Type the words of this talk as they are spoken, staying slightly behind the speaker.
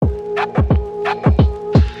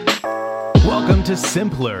to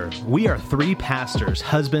Simpler. We are three pastors,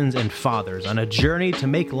 husbands, and fathers on a journey to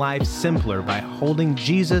make life simpler by holding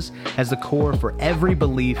Jesus as the core for every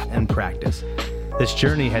belief and practice. This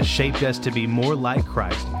journey has shaped us to be more like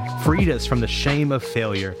Christ, freed us from the shame of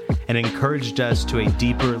failure, and encouraged us to a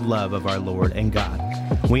deeper love of our Lord and God.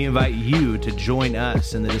 We invite you to join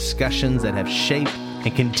us in the discussions that have shaped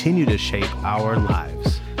and continue to shape our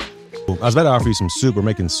lives. I was about to offer you some soup. We're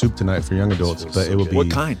making soup tonight for young adults, but it will be...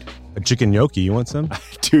 What kind? A chicken gnocchi. You want some?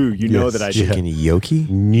 Dude, you know that I do. Chicken gnocchi?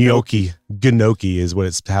 Gnocchi. Gnocchi is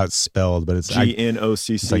how it's spelled, but it's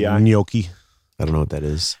G-N-O-C-C-I. It's like gnocchi. I don't know what that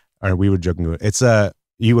is. All right, we were joking. It's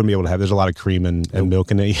you wouldn't be able to have. There's a lot of cream and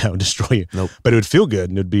milk in it. Yeah, it would destroy you. Nope. But it would feel good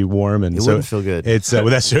and it'd be warm and It wouldn't feel good. It's well,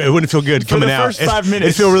 that's it wouldn't feel good coming out. For the first 5 minutes.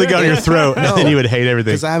 It'd feel really good on your throat, and then you would hate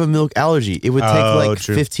everything. Because I have a milk allergy. It would take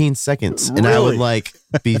true. 15 seconds, and I would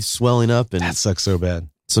be swelling up, and That sucks so bad.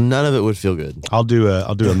 so none of it would feel good. I'll do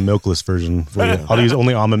a milkless version for you. I'll use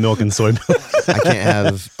only almond milk and soy milk. I can't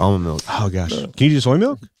have almond milk. Oh gosh, can you do soy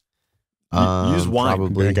milk? Use wine.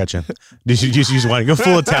 Probably. I gotcha. Did you just use wine? Go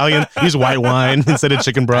full Italian. Use white wine instead of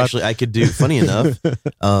chicken broth. Actually, I could do. Funny enough,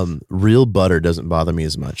 real butter doesn't bother me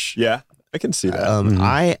as much. Yeah, I can see that.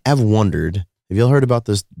 I have wondered. Have you all heard about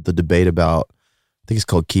this? The debate about, I think it's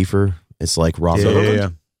called kefir. It's like raw milk. Yeah.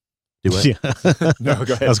 Do it. Yeah. No,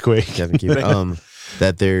 go ahead. That was quick. Kevin Kefir.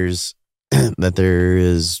 That there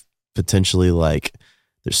is potentially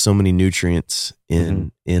there's so many nutrients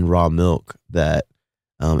in raw milk that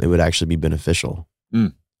it would actually be beneficial.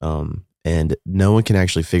 And no one can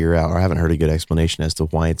actually figure out, or I haven't heard a good explanation as to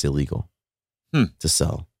why it's illegal to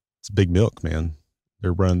sell. It's big milk, man.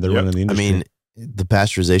 They're running the industry. I mean, the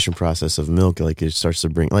pasteurization process of milk, it starts to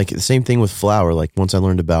bring, the same thing with flour. Once I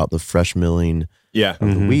learned about the fresh milling Yeah.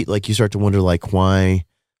 of the wheat, you start to wonder,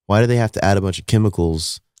 why do they have to add a bunch of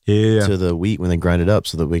chemicals to the wheat when they grind it up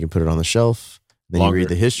so that we can put it on the shelf? Then Longer. you read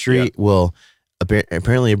the history. Yeah. Well,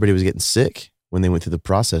 apparently everybody was getting sick when they went through the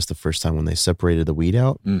process the first time when they separated the wheat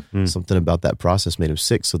out. Something about that process made them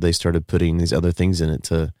sick, so they started putting these other things in it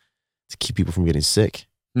to keep people from getting sick.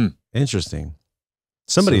 Interesting.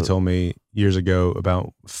 Somebody told me years ago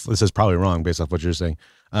about, this is probably wrong based off what you're saying,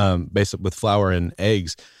 based with flour and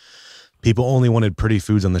eggs, people only wanted pretty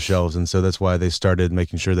foods on the shelves, and so that's why they started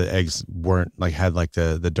making sure that eggs weren't had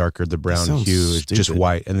the darker, the brown hue, it's just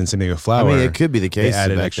white. And then same thing with flour. I mean, it could be the case. They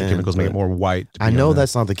added back extra then, chemicals, make it more white. I know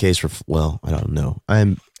that's not the case for. Well, I don't know.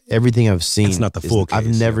 Everything I've seen. It's not the full case.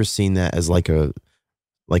 I've never seen that as a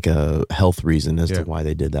health reason as to why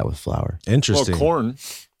they did that with flour. Interesting. Well,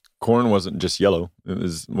 corn wasn't just yellow. It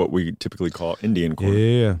was what we typically call Indian corn.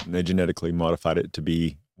 Yeah. And they genetically modified it to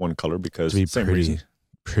be one color because To be same reason.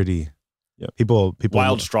 pretty. Yeah. People.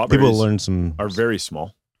 Wild strawberries People learn some. are very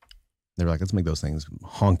small. They were like, let's make those things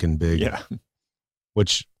honking big. Yeah.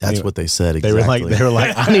 Which That's what they said. they Exactly. were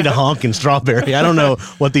like, I need a honking strawberry. I don't know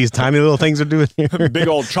what these tiny little things are doing here. Big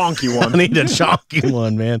old chonky I one. need a chonky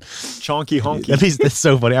one, man. Chonky honky. That's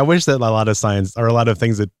so funny. I wish that a lot of science or a lot of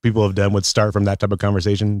things that people have done would start from that type of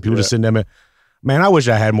conversation. People just sitting there, man, I wish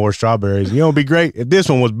I had more strawberries. You know, it'd be great if this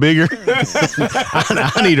one was bigger.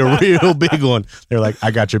 I need a real big one. They're like,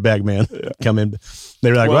 I got your bag, man. Come in. They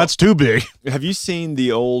were like, well, that's too big. Have you seen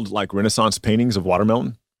the old Renaissance paintings of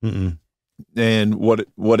watermelon? Mm-mm. And what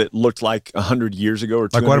it looked like 100 years ago or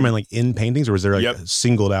 200? Like watermelon, in paintings, or was there Yep.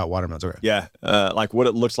 singled out watermelons? Okay. Yeah, what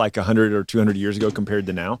it looks like 100 or 200 years ago compared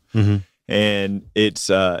to now, and it's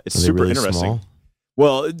Are they super really interesting. small?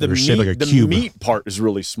 Well, the They're shaped like a the cube. meat part is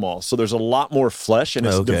really small, so there's a lot more flesh, and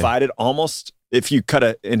it's Okay. divided almost. If you cut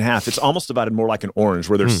it in half, it's almost divided more like an orange,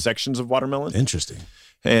 where there's sections of watermelon, Interesting.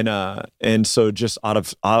 and so just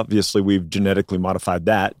obviously we've genetically modified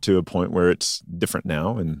that to a point where it's different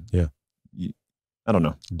now, and I don't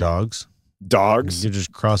know. Dogs. Dogs, You're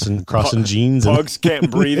just crossing genes. pugs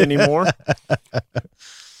can't breathe anymore.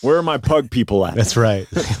 Where are my pug people at? That's right.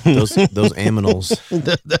 Those aminals.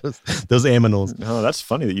 those aminals. Oh, that's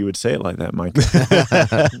funny that you would say it like that, Mike.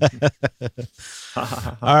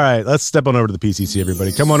 All right, let's step on over to the PCC,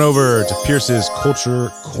 everybody. Come on over to Pierce's Culture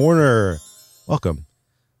Corner. Welcome.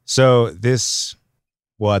 So at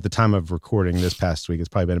the time of recording this past week, it's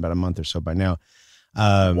probably been about a month or so by now.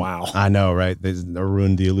 Wow. I know, right? They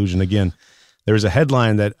ruined the illusion again. There was a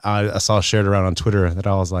headline that I saw shared around on Twitter that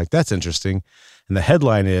I was like, that's interesting. And the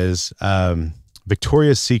headline is,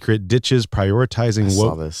 Victoria's Secret ditches prioritizing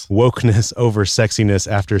saw this. wokeness over sexiness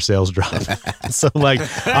after sales drop. So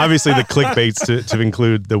obviously the clickbaits to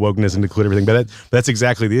include the wokeness and include everything, but that's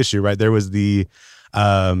exactly the issue, right? There was the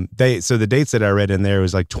dates that I read in there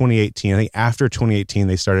was 2018. I think after 2018,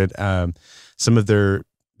 they started some of their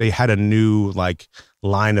had a new like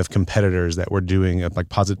line of competitors that were doing like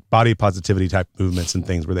body positivity type movements and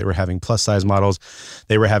things where they were having plus size models,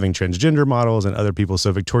 they were having transgender models and other people.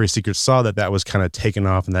 So Victoria's Secret saw that was kind of taken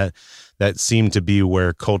off, and that seemed to be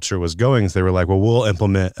where culture was going. So they were like, well, we'll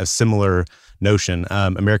implement a similar notion.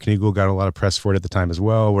 American Eagle got a lot of press for it at the time as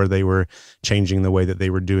well, where they were changing the way that they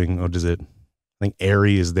were doing. I think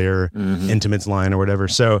Aerie is their intimates line or whatever.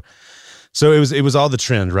 So it was all the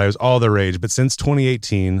trend, right? It was all the rage. But since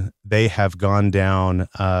 2018, they have gone down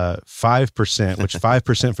 5%, which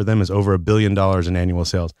 5% for them is over $1 billion in annual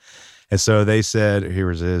sales. And so they said,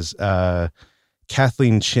 here it is,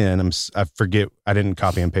 Kathleen Chin, I forget, I didn't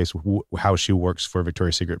copy and paste how she works for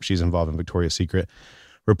Victoria's Secret. She's involved in Victoria's Secret.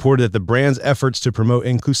 Reported that the brand's efforts to promote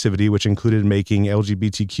inclusivity, which included making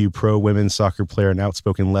LGBTQ pro women's soccer player and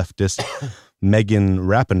outspoken leftist Megan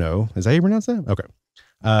Rapinoe, is that how you pronounce that? Okay.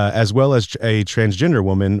 As well as a transgender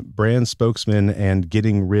woman, brand spokesman, and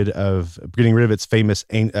getting rid of its famous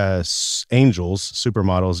angels,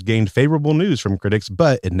 supermodels, gained favorable news from critics,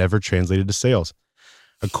 but it never translated to sales.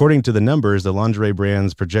 According to the numbers, the lingerie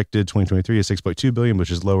brand's projected 2023 is $6.2 billion,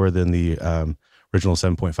 which is lower than the original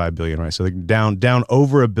 $7.5 billion, right? So they're down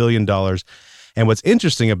over $1 billion. And what's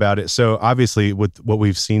interesting about it, so obviously with what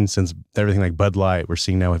we've seen since everything like Bud Light, we're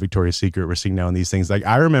seeing now with Victoria's Secret, we're seeing now in these things. Like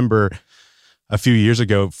I remember a few years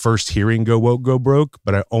ago first hearing Go Woke, Go Broke,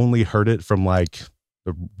 but I only heard it from like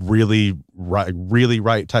the really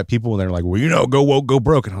right type people, and they're like, well, Go Woke, Go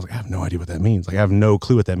Broke. And I was like, I have no idea what that means. Like I have no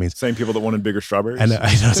clue what that means. Same people that wanted bigger strawberries. And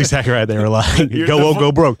that's exactly right. They were like, Go Woke,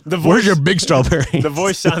 Go Broke. Where's your big strawberry? The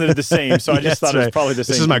voice sounded the same, so I just thought it was probably the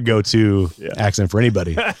same. This is my go-to accent for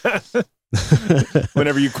anybody.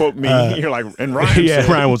 Whenever you quote me, you're like, and Ryan. Yeah,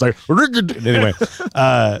 Ryan was like, anyway.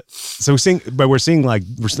 So we're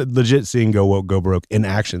legit seeing Go Woke, Go Broke in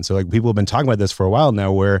action. So like people have been talking about this for a while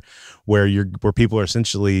now, where people are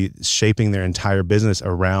essentially shaping their entire business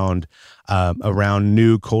around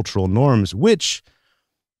new cultural norms, which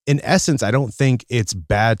in essence, I don't think it's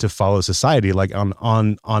bad to follow society, like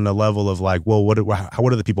on a level of like, well, what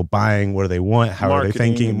are the people buying? What do they want? How are they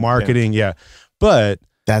thinking? Marketing. Yeah. But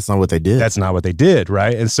that's not what they did. That's not what they did,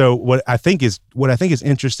 right? And so what I think is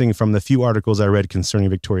interesting from the few articles I read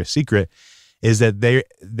concerning Victoria's Secret is that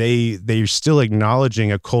they're still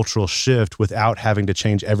acknowledging a cultural shift without having to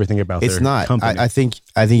change everything about their company. I think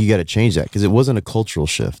you got to change that because it wasn't a cultural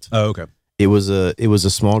shift. Oh, okay. It was a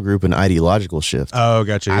small group and ideological shift. Oh,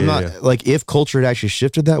 gotcha. Like if culture had actually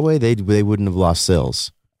shifted that way, they wouldn't have lost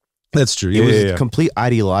sales. That's true. It was a complete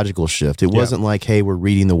ideological shift. It wasn't like, hey, we're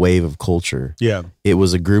reading the wave of culture. Yeah. It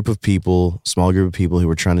was a small group of people who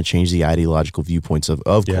were trying to change the ideological viewpoints of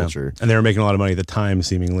culture. And they were making a lot of money at the time,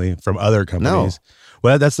 seemingly, from other companies. No.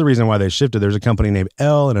 Well, that's the reason why they shifted. There's a company named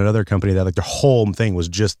Elle and another company that like their whole thing was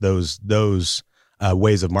just those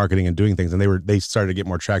ways of marketing and doing things. And they started to get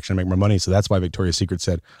more traction and make more money. So that's why Victoria's Secret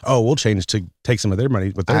said, oh, we'll change to take some of their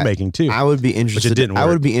money, what they're making too. I would be interested. But it didn't work. I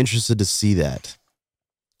would be interested to see that.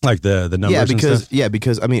 Like the numbers and stuff?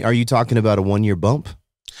 Because I mean, are you talking about a 1 year bump?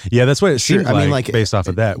 Yeah, that's what it seemed like based off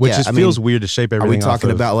of that, which feels weird to shape everything. Are we talking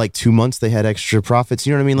about like 2 months they had extra profits?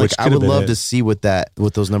 You know what I mean? Like I would love to see what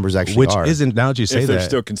those numbers actually are. Which isn't, now that you say that. They're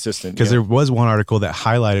still consistent. Because there was one article that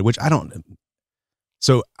highlighted, which I don't,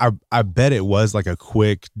 so I bet it was like a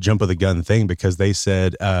quick jump of the gun thing because they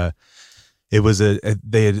said, it was I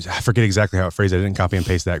forget exactly how it phrased it. I didn't copy and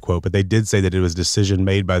paste that quote, but they did say that it was a decision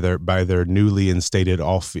made by their newly instated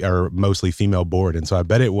mostly female board. And so I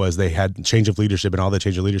bet it was, they had change of leadership and all the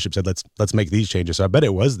change of leadership said, let's make these changes. So I bet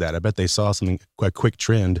it was that. I bet they saw something, a quick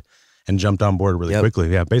trend and jumped on board really quickly.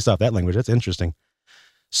 Yeah. Based off that language. That's interesting.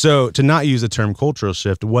 So to not use the term cultural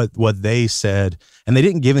shift, what they said, and they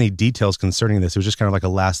didn't give any details concerning this. It was just kind of like a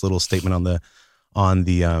last little statement on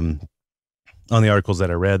the articles that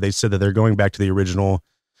I read. They said that they're going back to the original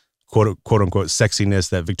quote unquote sexiness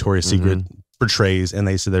that Victoria's Secret portrays. And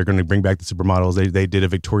they said they're going to bring back the supermodels. They did a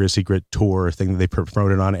Victoria's Secret tour thing that they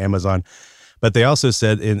promoted on Amazon. But they also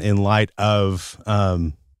said in light of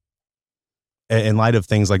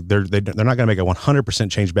things like they're not going to make a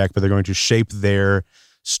 100% change back, but they're going to shape their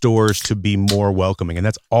stores to be more welcoming. And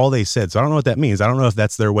that's all they said. So I don't know what that means. I don't know if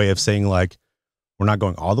that's their way of saying like, we're not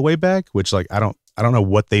going all the way back, which like, I don't know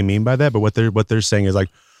what they mean by that, but what they're saying is like,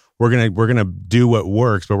 we're going to do what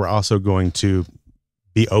works, but we're also going to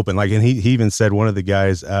be open. Like, and he even said, one of the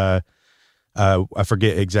guys, I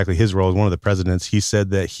forget exactly his role, one of the presidents, he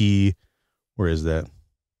said that where is that?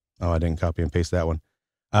 Oh, I didn't copy and paste that one.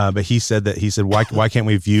 But he said, why can't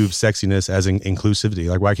we view sexiness as inclusivity?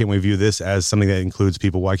 Like, why can't we view this as something that includes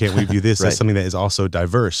people? Why can't we view this as something that is also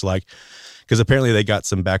diverse? Like, because apparently they got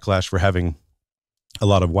some backlash for having a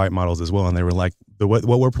lot of white models as well, and they were like, what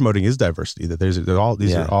we're promoting is diversity. That these are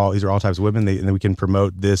all types of women, and then we can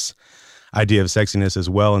promote this idea of sexiness as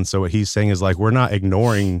well. And so what he's saying is like, we're not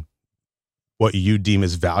ignoring what you deem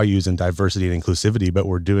as values and diversity and inclusivity, but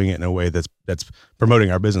we're doing it in a way that's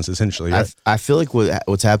promoting our business essentially. Right? I feel like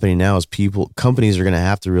what's happening now is companies are going to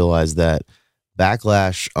have to realize that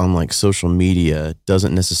backlash on like social media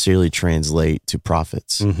doesn't necessarily translate to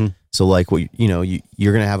profits. Mm-hmm. So like you're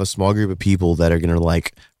going to have a small group of people that are going to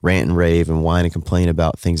like rant and rave and whine and complain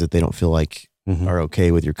about things that they don't feel like Mm-hmm. are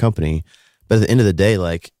okay with your company. But at the end of the day,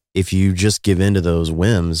 like if you just give in to those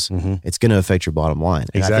whims, Mm-hmm. it's going to affect your bottom line.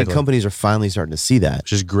 And Exactly. I think companies are finally starting to see that.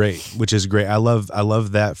 Which is great. I love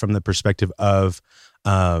that from the perspective of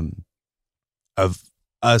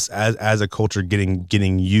us as a culture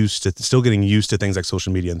getting used to things like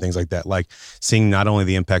social media and things like that, like seeing not only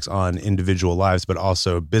the impacts on individual lives but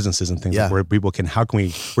also businesses and things like where people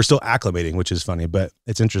we're still acclimating, which is funny, but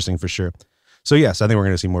it's interesting for sure. So yes, I think we're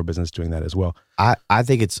going to see more business doing that as well. I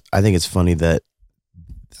think it's funny that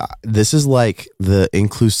this is like the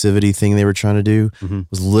inclusivity thing they were trying to do Mm-hmm.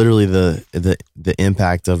 was literally the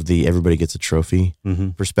impact of the everybody gets a trophy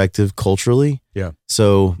Mm-hmm. perspective culturally. Yeah.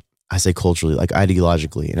 So I say culturally, like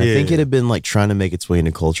ideologically. And I think it had been like trying to make its way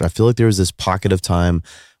into culture. I feel like there was this pocket of time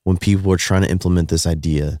when people were trying to implement this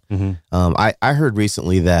idea. Mm-hmm. I heard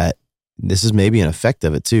recently that this is maybe an effect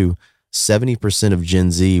of it too. 70% of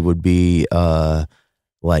Gen Z would be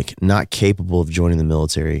like not capable of joining the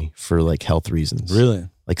military for like health reasons. Really?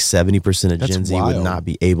 Like 70% of That's Gen Z wild. would not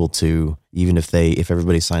be able to, even if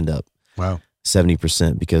everybody signed up. Wow.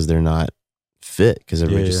 70% because they're not fit, because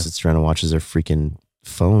everybody just sits around and watches their freaking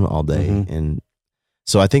phone all day. Mm-hmm. And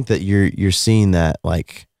so I think that you're seeing that,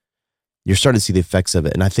 like you're starting to see the effects of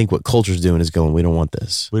it. And I think what culture's doing is going, we don't want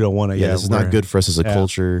this. We don't want to. This is not good for us as a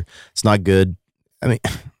culture. It's not good. I mean,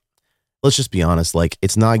 let's just be honest. Like,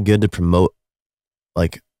 it's not good to promote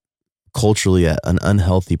like culturally an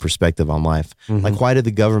unhealthy perspective on life. Mm-hmm. Like, why did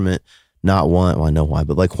the government not want, well, I know why,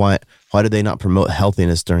 but like why did they not promote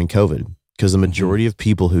healthiness during COVID? Because the majority of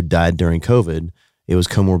people who died during COVID, it was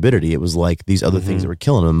comorbidity. It was like these other things that were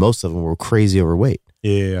killing them. Most of them were crazy overweight.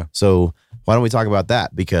 Yeah. So why don't we talk about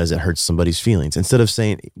that? Because it hurts somebody's feelings. Instead of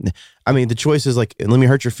saying, I mean, the choice is like, let me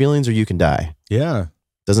hurt your feelings or you can die. Yeah.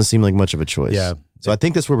 Doesn't seem like much of a choice. Yeah. So I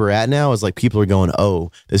think that's where we're at now, is like people are going,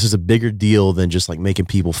 oh, this is a bigger deal than just like making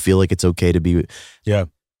people feel like it's okay to be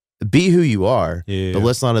who you are. Yeah. But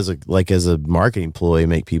let's not as a marketing ploy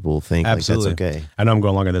make people think Absolutely. like that's okay. I know I'm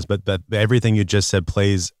going along on this, but everything you just said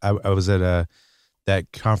plays. I was at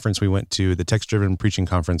that conference we went to, the text-driven preaching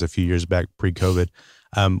conference a few years back, pre-COVID.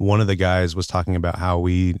 One of the guys was talking about how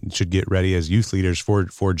we should get ready as youth leaders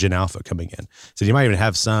for Gen Alpha coming in. So you might even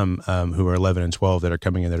have some who are 11 and 12 that are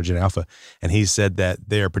coming in that are Gen Alpha. And he said that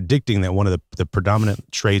they are predicting that one of the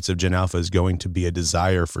predominant traits of Gen Alpha is going to be a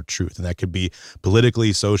desire for truth. And that could be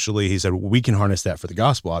politically, socially. He said, we can harness that for the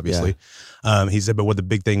gospel, obviously. Yeah. He said, but what the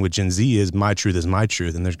big thing with Gen Z is my truth is my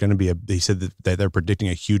truth. And there's going to be he said that they're predicting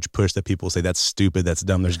a huge push that people say, that's stupid, that's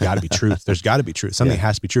dumb. There's got to be truth. There's got to be truth. Something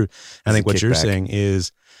has to be true. I think what you're saying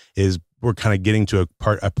is we're kind of getting to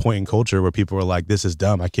a point in culture where people are like, this is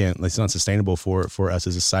dumb. It's not sustainable for us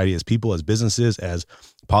as a society, as people, as businesses, as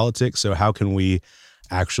politics. So how can we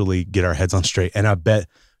actually get our heads on straight? And I bet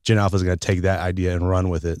Gen Alpha is going to take that idea and run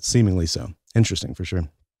with it, seemingly so. Interesting for sure.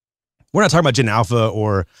 We're not talking about Gen Alpha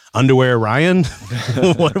or Underwear Ryan.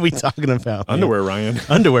 What are we talking about? Underwear Ryan.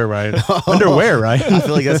 Underwear Ryan. Underwear Ryan. I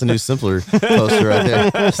feel like that's a new simpler poster right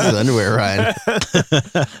there. This is Underwear Ryan.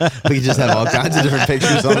 We could just have all kinds of different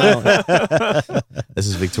pictures on that one. This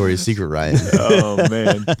is Victoria's Secret Ryan. Oh,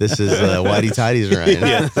 man. This is Whitey Tidies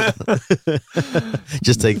Ryan.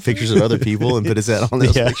 Just take pictures of other people and put his head on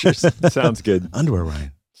those pictures. Sounds good. Underwear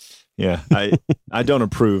Ryan. Yeah, I don't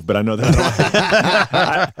approve, but I know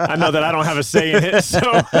that I know that I don't have a say in it, so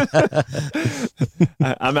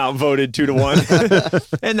I'm outvoted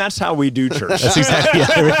 2-1, and that's how we do church. That's exactly.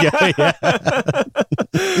 There we go.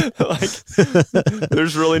 Like,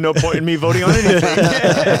 there's really no point in me voting on anything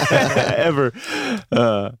ever.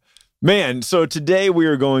 Man, so today we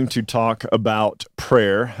are going to talk about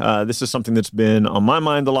prayer. This is something that's been on my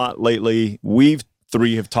mind a lot lately. We've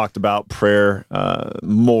three have talked about prayer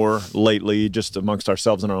more lately, just amongst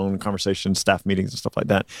ourselves in our own conversations, staff meetings and stuff like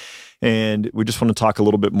that. And we just want to talk a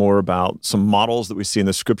little bit more about some models that we see in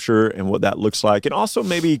the scripture and what that looks like. And also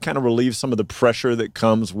maybe kind of relieve some of the pressure that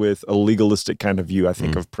comes with a legalistic kind of view, I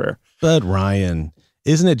think, of prayer. But Ryan,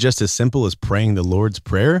 isn't it just as simple as praying the Lord's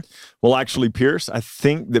Prayer? Well, actually, Pierce, I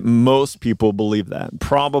think that most people believe that.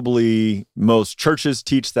 Probably most churches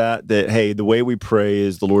teach that, hey, the way we pray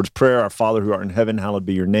is the Lord's Prayer. Our Father who art in heaven, hallowed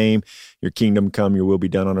be your name. Your kingdom come, your will be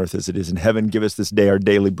done on earth as it is in heaven. Give us this day our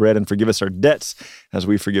daily bread, and forgive us our debts as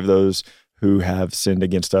we forgive those who have sinned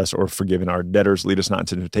against us, or forgiven our debtors. Lead us not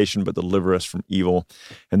into temptation, but deliver us from evil.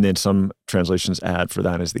 And then some translations add, for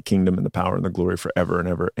thine is the kingdom and the power and the glory forever and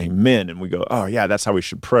ever. Amen. And we go, oh yeah, that's how we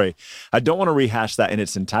should pray. I don't want to rehash that in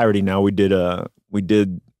its entirety now. We did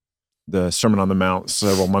the Sermon on the Mount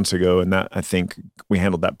several months ago, and that, I think we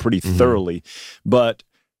handled that pretty thoroughly. But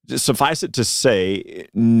suffice it to say,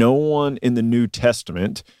 no one in the New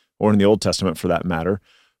Testament, or in the Old Testament for that matter,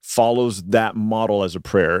 follows that model as a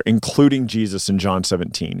prayer, including Jesus in John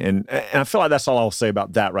 17. And I feel like that's all I'll say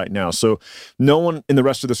about that right now. So no one in the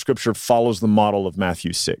rest of the scripture follows the model of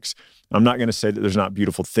Matthew 6. I'm not going to say that there's not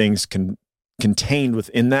beautiful things contained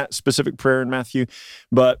within that specific prayer in Matthew,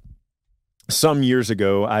 but some years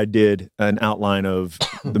ago, I did an outline of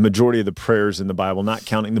the majority of the prayers in the Bible, not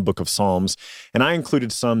counting the book of Psalms. And I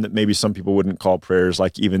included some that maybe some people wouldn't call prayers,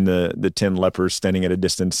 like even the 10 lepers standing at a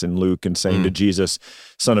distance in Luke and saying to Jesus,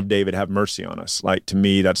 Son of David, have mercy on us. Like, to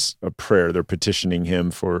me, that's a prayer. They're petitioning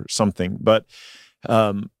him for something. But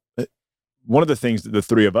one of the things that the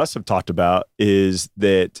three of us have talked about is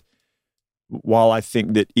that while I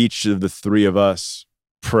think that each of the three of us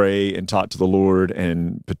pray and talk to the Lord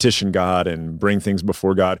and petition God and bring things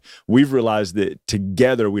before God, we've realized that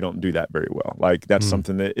together we don't do that very well. Like, that's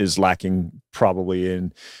something that is lacking probably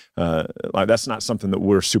in, like, that's not something that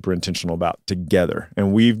we're super intentional about together.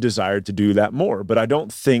 And we've desired to do that more, but I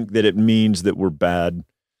don't think that it means that we're bad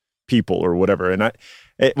people or whatever. And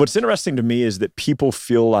what's interesting to me is that people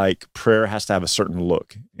feel like prayer has to have a certain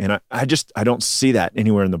look. And I don't see that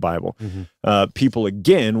anywhere in the Bible. People,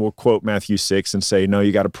 again, will quote Matthew 6 and say, no,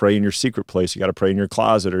 you got to pray in your secret place. You got to pray in your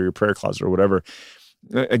closet or your prayer closet or whatever.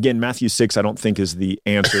 Again, Matthew 6, I don't think is the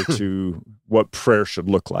answer to what prayer should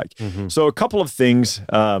look like. So a couple of things.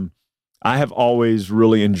 I have always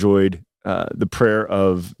really enjoyed the prayer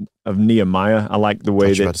of Nehemiah. I like the way that... I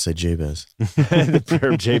was about to say Jabez. The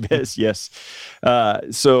prayer of Jabez, yes.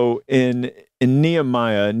 So in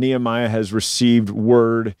Nehemiah has received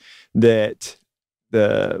word that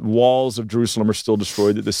the walls of Jerusalem are still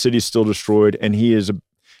destroyed, that the city is still destroyed, and he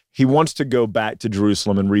wants to go back to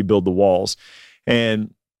Jerusalem and rebuild the walls.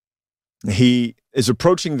 And he is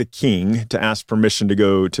approaching the king to ask permission to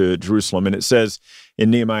go to Jerusalem. And it says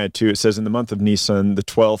in Nehemiah 2, it says, in the month of Nisan, in the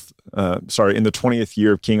 20th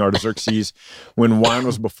year of King Artaxerxes, when wine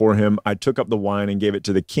was before him, I took up the wine and gave it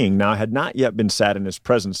to the king. Now I had not yet been sad in his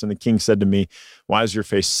presence. And the king said to me, why is your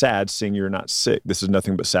face sad, seeing you're not sick? This is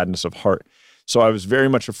nothing but sadness of heart. So I was very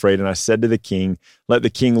much afraid, and I said to the king, let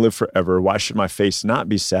the king live forever. Why should my face not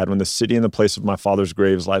be sad when the city in the place of my father's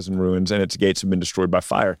graves lies in ruins and its gates have been destroyed by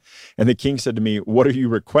fire? And the king said to me, what are you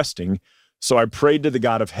requesting? So I prayed to the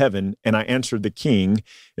God of heaven, and I answered the king,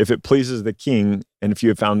 if it pleases the king, and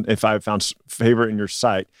if I have found favor in your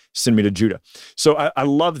sight, send me to Judah. So I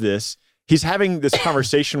love this. He's having this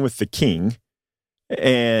conversation with the king,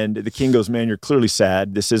 and the king goes, man, you're clearly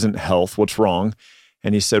sad. This isn't health. What's wrong?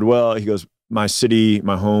 And he said, well, he goes, my city,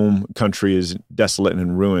 my home country is desolate and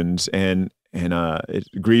in ruins, and it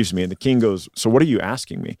grieves me. And the king goes, so what are you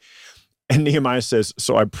asking me? And Nehemiah says,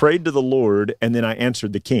 so I prayed to the Lord, and then I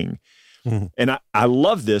answered the king. And I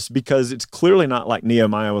love this because it's clearly not like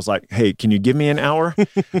Nehemiah was like, hey, can you give me an hour?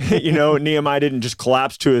 Nehemiah didn't just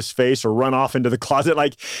collapse to his face or run off into the closet.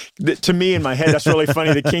 Like, to me, in my head, that's really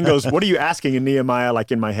funny. The king goes, what are you asking? And Nehemiah,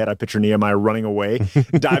 like in my head, I picture Nehemiah running away,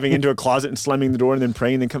 diving into a closet and slamming the door and then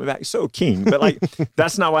praying and then coming back. So king. But like,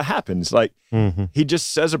 that's not what happens. Like, he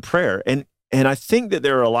just says a prayer. And I think that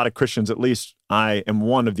there are a lot of Christians, at least I am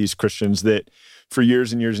one of these Christians, that for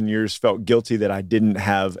years and years and years felt guilty that I didn't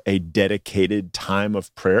have a dedicated time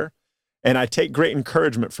of prayer. And I take great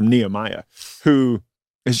encouragement from Nehemiah, who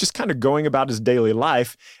is just kind of going about his daily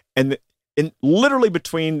life. And literally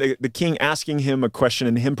between the king asking him a question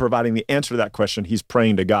and him providing the answer to that question, he's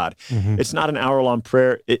praying to God. It's not an hour-long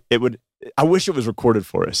prayer. I wish it was recorded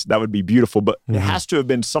for us. That would be beautiful. But it has to have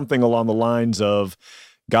been something along the lines of,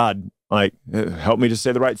 God, like, help me to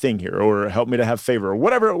say the right thing here, or help me to have favor, or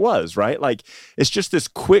whatever it was, right? Like, it's just this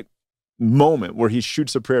quick moment where he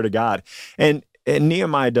shoots a prayer to God. And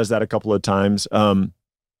Nehemiah does that a couple of times.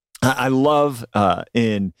 I love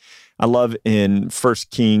in 1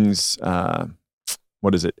 Kings,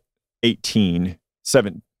 18,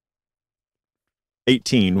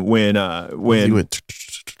 when you went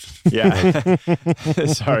yeah,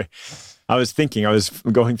 sorry. I was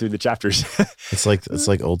going through the chapters. It's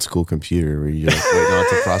like old school computer where you're like waiting on it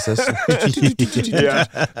to process. Yeah,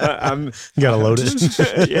 I'm Gotta load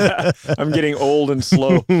it. yeah, I'm getting old and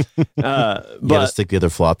slow. You gotta But stick the other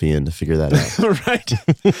floppy in to figure that out. right.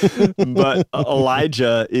 But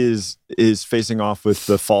Elijah is facing off with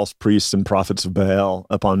the false priests and prophets of Baal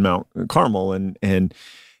up on Mount Carmel, and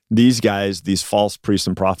these guys, these false priests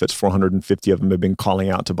and prophets, 450 of them have been calling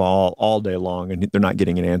out to Baal all day long, and they're not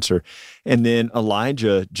getting an answer. And then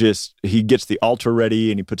Elijah he gets the altar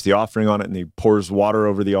ready, and he puts the offering on it, and he pours water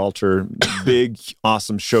over the altar. Big,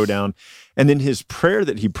 awesome showdown. And then his prayer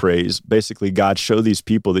that he prays, basically, God, show these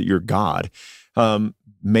people that you're God.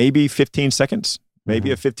 Maybe 15 seconds,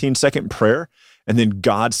 maybe a 15-second prayer. And then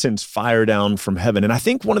God sends fire down from heaven. And I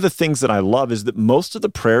think one of the things that I love is that most of the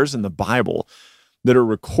prayers in the Bible that are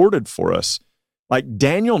recorded for us, like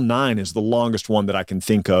Daniel 9 is the longest one that I can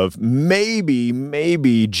think of.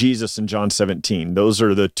 Maybe Jesus in John 17. Those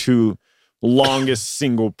are the two longest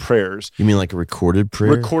single prayers. You mean like a recorded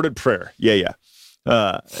prayer? Recorded prayer. Yeah.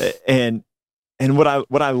 And what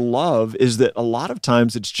I love is that a lot of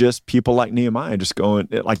times it's just people like Nehemiah just going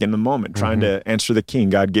like in the moment, trying to answer the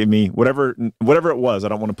king. God gave me whatever it was. I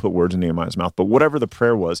don't want to put words in Nehemiah's mouth, but whatever the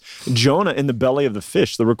prayer was. Jonah in the belly of the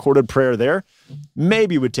fish, the recorded prayer there,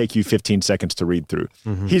 maybe would take you 15 seconds to read through.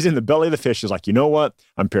 He's in the belly of the fish. He's like, you know what?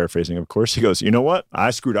 I'm paraphrasing, of course. He goes, you know what?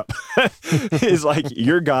 I screwed up. He's like,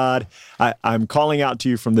 you're God. I'm calling out to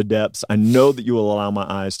you from the depths. I know that you will allow my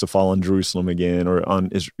eyes to fall on Jerusalem again, or on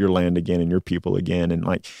your land again, and your people again. And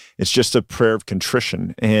like, it's just a prayer of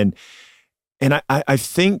contrition. And I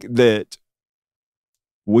think that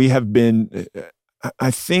we have been,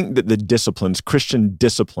 I think that the disciplines, Christian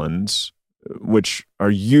disciplines, which are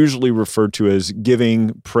usually referred to as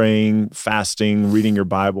giving, praying, fasting, reading your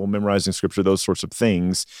Bible, memorizing scripture, those sorts of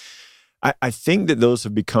things, I think that those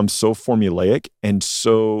have become so formulaic, and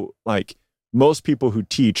so like most people who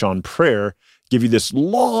teach on prayer give you this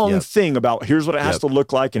long thing about here's what it has to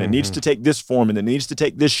look like, and it needs to take this form, and it needs to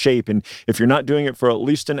take this shape, and if you're not doing it for at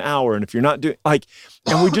least an hour, and if you're not doing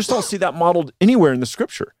and we just don't see that modeled anywhere in the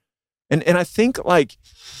scripture. And I think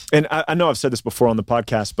and I know I've said this before on the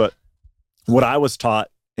podcast, but what I was taught,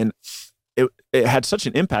 and it had such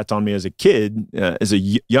an impact on me as a kid, as a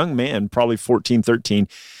young man, probably 14, 13,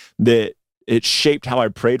 that it shaped how I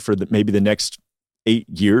prayed for maybe the next 8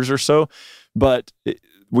 years or so. But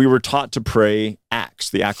we were taught to pray ACTS,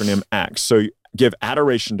 the acronym ACTS. So give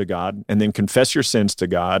adoration to God, and then confess your sins to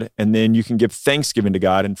God, and then you can give thanksgiving to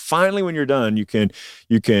God. And finally, when you're done, you can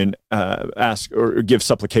ask or give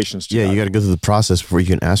supplications to God. Yeah, you got to go through the process before you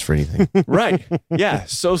can ask for anything. Right. Yeah.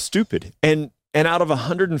 So stupid. And out of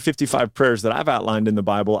 155 prayers that I've outlined in the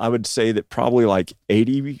Bible, I would say that probably like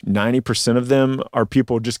 80, 90% of them are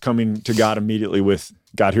people just coming to God immediately with,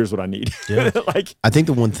 God, here's what I need. Yeah. I think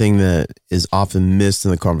the one thing that is often missed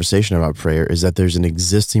in the conversation about prayer is that there's an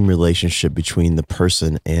existing relationship between the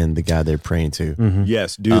person and the God they're praying to.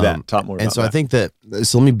 Yes, do that. Talk more about that. And so I think that,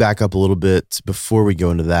 so let me back up a little bit before we go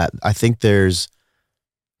into that. I think there is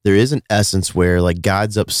an essence where like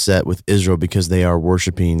God's upset with Israel because they are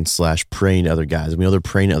worshiping / praying to other gods. We know they're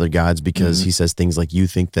praying to other gods because he says things like, you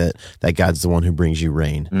think that God's the one who brings you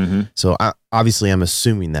rain. So obviously I'm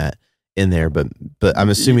assuming that in there, but I'm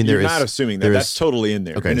assuming you're not assuming that. That's totally in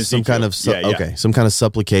there. Okay, some kind of some kind of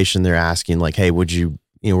supplication they're asking, like, hey, would you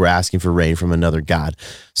we're asking for rain from another God.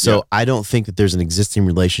 So I don't think that there's an existing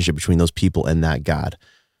relationship between those people and that God.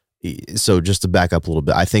 So just to back up a little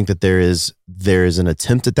bit, I think that there is an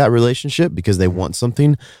attempt at that relationship because they want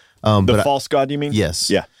something. The false God, you mean? Yes.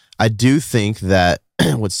 Yeah. I do think that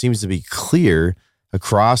what seems to be clear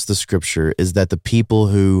across the scripture is that the people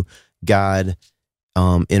who God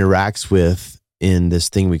interacts with in this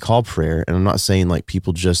thing we call prayer, and I'm not saying like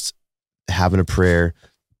people just having a prayer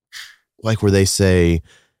like where they say,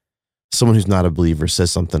 someone who's not a believer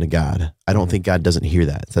says something to God. I don't think God doesn't hear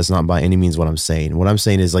that. That's not by any means what I'm saying. What I'm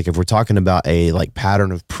saying is like if we're talking about a like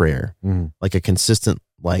pattern of prayer, like a consistent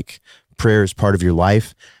like prayer is part of your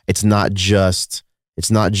life, it's not just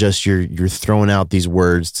you're throwing out these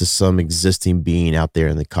words to some existing being out there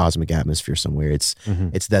in the cosmic atmosphere somewhere. It's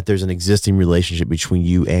that there's an existing relationship between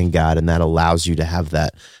you and God, and that allows you to have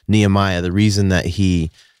that. Nehemiah, the reason that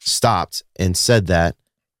he stopped and said that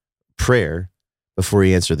prayer before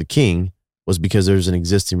he answered the king was because there's an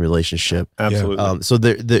existing relationship. Absolutely. So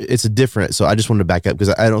it's a different. So I just wanted to back up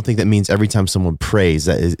because I don't think that means every time someone prays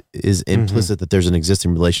that is implicit that there's an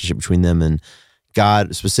existing relationship between them and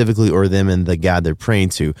God specifically, or them and the God they're praying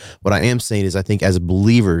to. What I am saying is I think as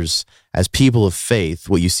believers, as people of faith,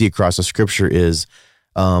 what you see across the scripture is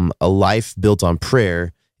a life built on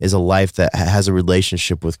prayer is a life that has a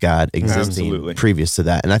relationship with God existing Absolutely. previous to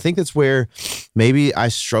that. And I think that's where maybe I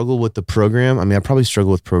struggle with the program. I mean, I probably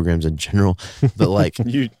struggle with programs in general, but like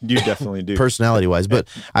You definitely do. personality wise, but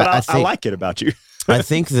I think, like it about you. I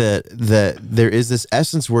think that there is this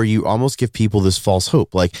essence where you almost give people this false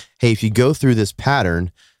hope. Like, hey, if you go through this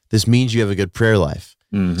pattern, this means you have a good prayer life.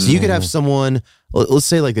 Mm-hmm. So you could have someone, let's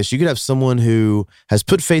say like this, you could have someone who has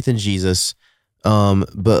put faith in Jesus,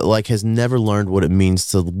 but like has never learned what it means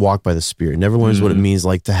to walk by the Spirit, never learns what it means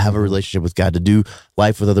like to have a relationship with God, to do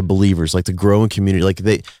life with other believers, like to grow in community. Like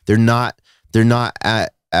they're not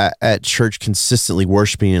at church consistently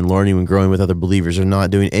worshiping and learning and growing with other believers. They're not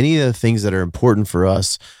doing any of the things that are important for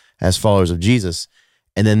us as followers of Jesus.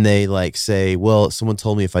 And then they like say, well, someone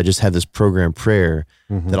told me if I just have this program prayer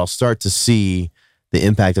that I'll start to see the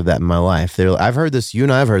impact of that in my life. I've heard this, you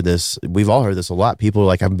and I have heard this, we've all heard this a lot. People are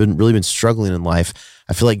like, I've really been struggling in life.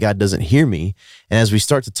 I feel like God doesn't hear me. And as we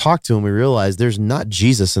start to talk to them, we realize there's not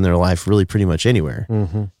Jesus in their life really pretty much anywhere. You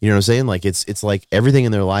know what I'm saying? Like it's like everything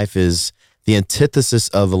in their life is the antithesis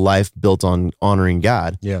of a life built on honoring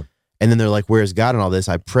God. Yeah. And then they're like, where's God in all this?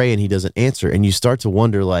 I pray and he doesn't answer. And you start to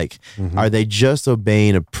wonder, like, are they just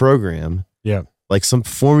obeying a program? Yeah. Like some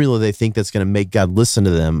formula they think that's going to make God listen to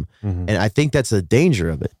them. And I think that's the danger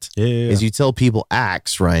of it. Yeah. Is you tell people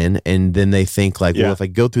acts, Ryan, and then they think like, well, if I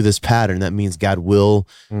go through this pattern, that means God will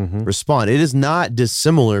respond. It is not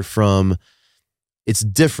dissimilar from, it's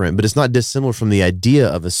different, but it's not dissimilar from the idea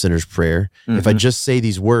of a sinner's prayer. If I just say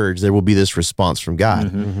these words, there will be this response from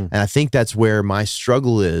God. And I think that's where my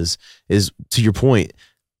struggle is to your point,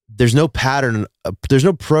 there's no pattern, there's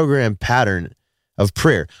no program pattern of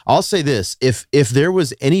prayer. I'll say this, if there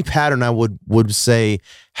was any pattern I would say,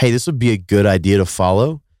 hey, this would be a good idea to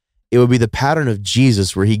follow, it would be the pattern of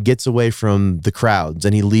Jesus where he gets away from the crowds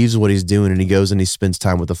and he leaves what he's doing and he goes and he spends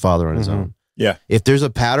time with the Father on his own. Yeah. If there's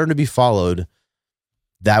a pattern to be followed,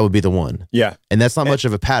 that would be the one. Yeah. And that's not much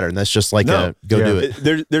of a pattern. That's just like do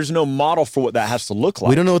it. There's no model for what that has to look like.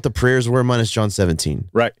 We don't know what the prayers were minus John 17.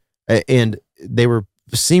 Right. And they were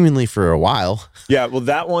seemingly for a while. Yeah. Well,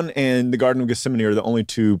 that one and the Garden of Gethsemane are the only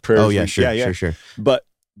two prayers. Oh yeah, sure. But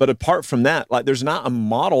apart from that, like there's not a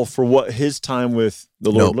model for what his time with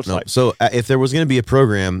the Lord looks like. So if there was going to be a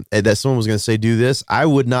program that someone was going to say, do this, I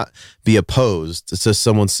would not be opposed to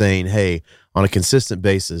someone saying, hey, on a consistent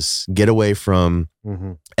basis, get away from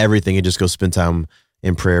everything and just go spend time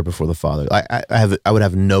in prayer before the Father. I would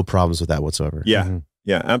have no problems with that whatsoever. Yeah.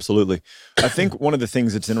 Yeah, absolutely. I think one of the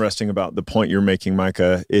things that's interesting about the point you're making,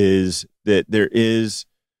 Micah, is that there is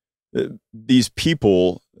these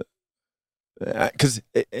people,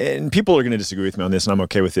 and people are going to disagree with me on this, and I'm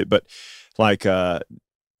okay with it, but like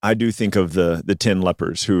I do think of the 10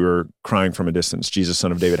 lepers who are crying from a distance, Jesus,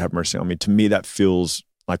 Son of David, have mercy on me. To me, that feels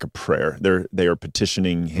like a prayer. They are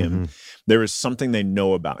petitioning him. There is something they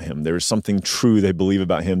know about him. There is something true they believe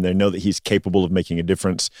about him. They know that he's capable of making a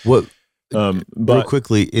difference. Real But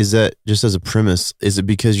quickly, is that just as a premise, is it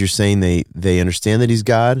because you're saying they understand that he's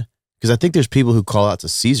God? Because I think there's people who call out to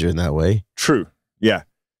Caesar in that way. true. Yeah.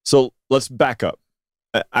 So let's back up.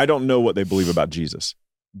 I don't know what they believe about Jesus,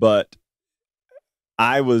 but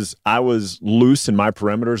I was loose in my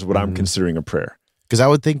parameters of what I'm considering a prayer. Because I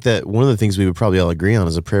would think that one of the things we would probably all agree on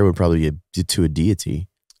is a prayer would probably be to a deity.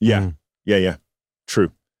 Yeah. Yeah.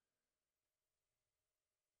 True.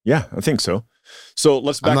 Yeah, I think so. So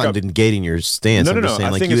let's back I'm not up. negating your stance. No, I'm no, just no. I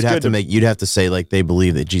saying like think you'd it's have good to you'd have to say like they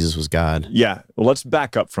believe that Jesus was God. Yeah. Well, let's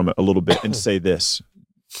back up from it a little bit and say this.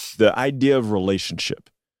 The idea of relationship.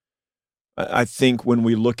 I think when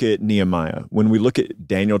we look at Nehemiah, when we look at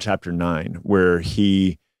Daniel chapter 9, where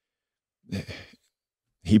he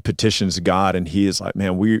petitions God and he is like,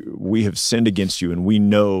 man, we have sinned against you, and we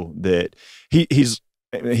know that he's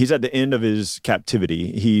at the end of his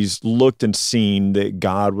captivity. He's looked and seen that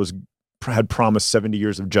God had promised 70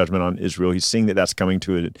 years of judgment on Israel. He's seeing that that's coming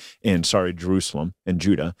to an end. Jerusalem and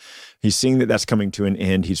Judah. He's seeing that that's coming to an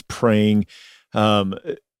end. He's praying.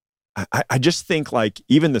 I just think like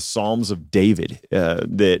even the Psalms of David,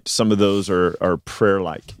 that some of those are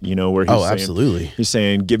prayer-like, where he's saying, absolutely. He's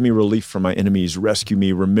saying, give me relief from my enemies, rescue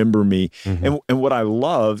me, remember me. And what I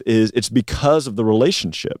love is it's because of the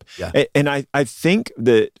relationship. Yeah. And I think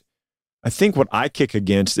what I kick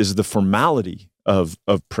against is the formality of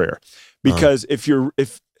prayer. Because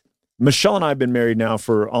if Michelle and I have been married now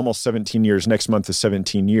for almost 17 years, next month is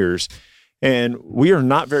 17 years, and we are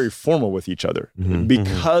not very formal with each other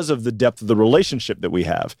because of the depth of the relationship that we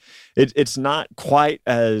have. It's not quite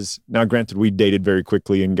as, now granted, we dated very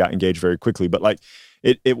quickly and got engaged very quickly, but like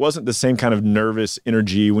it wasn't the same kind of nervous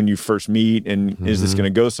energy when you first meet and is this going to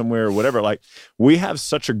go somewhere or whatever. Like, we have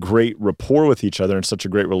such a great rapport with each other and such a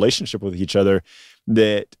great relationship with each other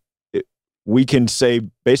that we can say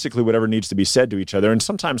basically whatever needs to be said to each other, and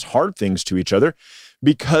sometimes hard things to each other,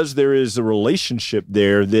 because there is a relationship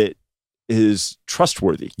there that is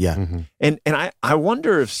trustworthy. Yeah. And I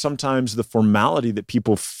wonder if sometimes the formality that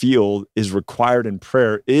people feel is required in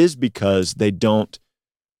prayer is because they don't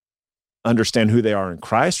understand who they are in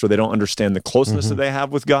Christ, or they don't understand the closeness that they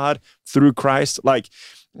have with God through Christ. Like,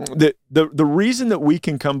 the reason that we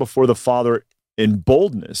can come before the Father in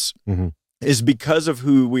boldness is because of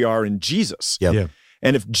who we are in Jesus. Yep. Yeah.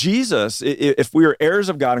 And if we are heirs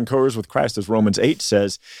of God and co-heirs with Christ, as Romans 8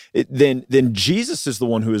 says, then Jesus is the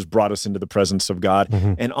one who has brought us into the presence of God.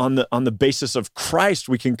 And on the basis of Christ,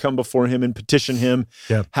 we can come before him and petition him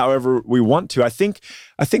however we want to. I think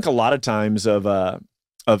a lot of times of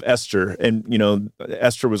Esther, and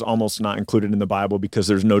Esther was almost not included in the Bible because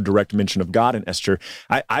there's no direct mention of God in Esther.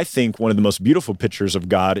 I think one of the most beautiful pictures of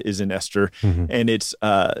God is in Esther, and it's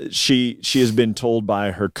she has been told by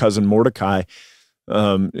her cousin Mordecai,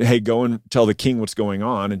 hey, go and tell the king what's going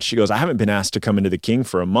on. And she goes, I haven't been asked to come into the king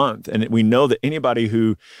for a month. And we know that anybody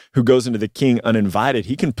who goes into the king uninvited,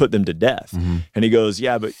 he can put them to death. And he goes,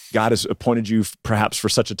 yeah, but God has appointed you perhaps for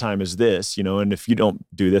such a time as this, and if you don't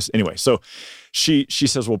do this, anyway. So she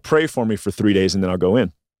says, well, pray for me for 3 days and then I'll go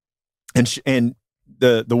in. And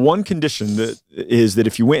the one condition is that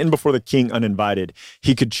if you went in before the king uninvited,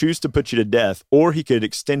 he could choose to put you to death, or he could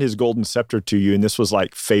extend his golden scepter to you. And this was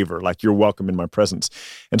like favor, like you're welcome in my presence.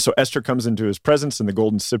 And so Esther comes into his presence and the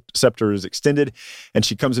golden scepter is extended, and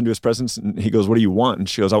she comes into his presence and he goes, what do you want? And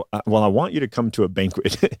she goes, well, I want you to come to a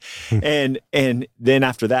banquet. and then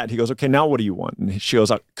after that, he goes, okay, now what do you want? And she goes,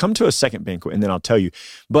 I'll come to a second banquet and then I'll tell you.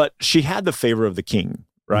 But she had the favor of the king,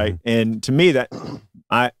 right? And to me, that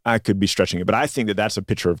I could be stretching it, but I think that that's a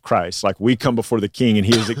picture of Christ. Like, we come before the king,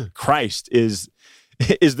 and Christ is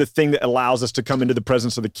the thing that allows us to come into the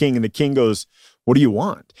presence of the king, and the king goes, what do you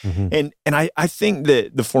want? And I think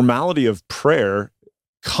that the formality of prayer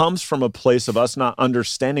comes from a place of us not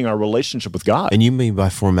understanding our relationship with God. And you mean by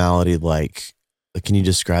formality, like can you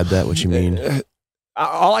describe that, what you mean?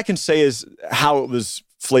 All I can say is how it was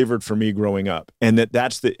flavored for me growing up, and it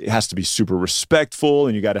has to be super respectful,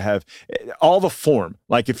 and you got to have all the form.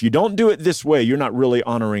 Like, if you don't do it this way, you're not really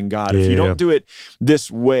honoring God. If you don't do it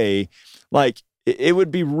this way, like, it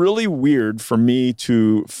would be really weird for me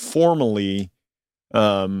to formally,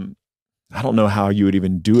 I don't know how you would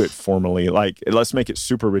even do it formally. Like, let's make it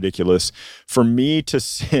super ridiculous. For me to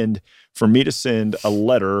send a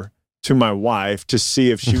letter to my wife to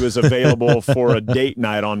see if she was available for a date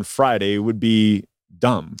night on Friday would be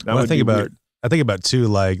dumb. I think about too,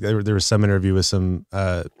 like there was some interview with some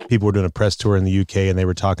people were doing a press tour in the UK, and they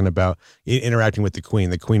were talking about interacting with the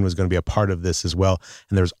Queen. The Queen was going to be a part of this as well,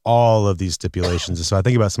 and there's all of these stipulations. And so I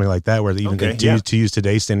think about something like that, where even to use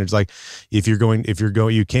today's standards, like if you're going,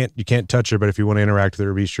 you can't touch her, but if you want to interact with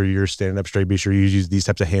her, be sure you're standing up straight. Be sure you use these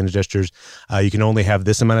types of hand gestures. You can only have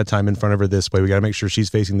this amount of time in front of her this way. We got to make sure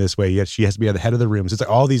she's facing this way. Yet she has to be at the head of the room. So it's like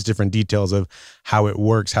all these different details of how it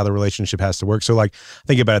works, how the relationship has to work. So like,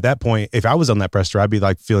 think about at that point, if I was on that press tour, I'd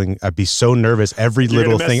be so nervous. Every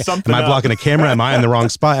little thing. Am I blocking a camera? Am I in the wrong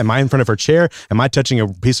spot? Am I in front of her chair? Am I touching a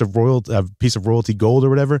piece of royalty gold or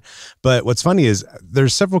whatever? But what's funny is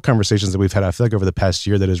there's several conversations that we've had, I feel like, over the past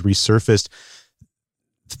year that has resurfaced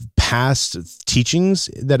past teachings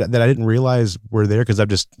that I didn't realize were there because I've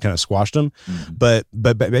just kind of squashed them. But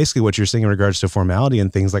basically what you're saying in regards to formality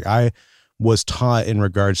and things, like I was taught in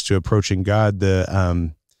regards to approaching God,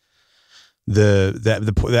 the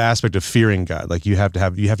aspect of fearing God. Like you have to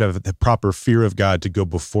have the proper fear of God to go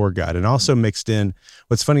before God. And also mixed in,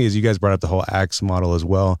 what's funny is you guys brought up the whole Acts model as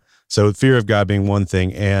well. So fear of God being one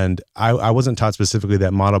thing. And I wasn't taught specifically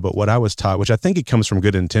that model, but what I was taught, which I think it comes from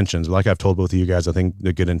good intentions. Like I've told both of you guys, I think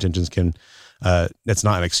the good intentions that's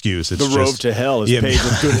not an excuse. It's the road to hell is paved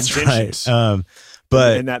with good intentions. Right.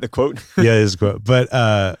 But isn't that the quote? Yeah, it is a quote. But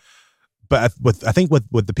I think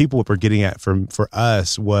what the people were getting at for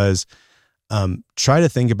us was, try to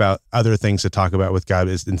think about other things to talk about with God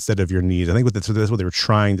instead of your needs. I think that's what they were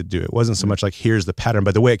trying to do. It wasn't so much like, here's the pattern,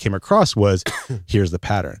 but the way it came across was, here's the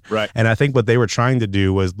pattern. Right. And I think what they were trying to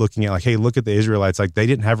do was looking at like, hey, look at the Israelites. Like they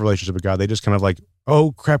didn't have a relationship with God. They just kind of like,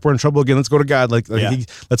 oh crap, we're in trouble again. Let's go to God.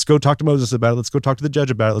 Let's go talk to Moses about it. Let's go talk to the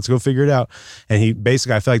judge about it. Let's go figure it out. And he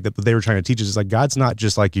basically, I feel like that what they were trying to teach us is like, God's not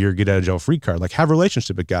just like your get out of jail free card. Like have a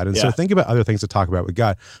relationship with God. And so think about other things to talk about with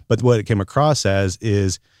God. But what it came across as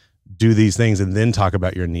is, do these things and then talk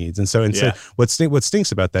about your needs. And so instead, what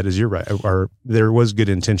stinks about that is you're right. Or there was good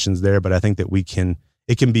intentions there, but I think that we can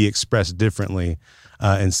it can be expressed differently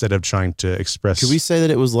instead of trying to express. Could we say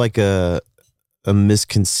that it was like a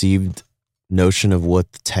misconceived notion of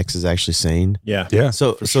what the text is actually saying? Yeah.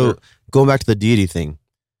 So sure. going back to the deity thing,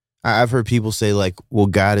 I've heard people say like, well,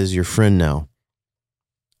 God is your friend now.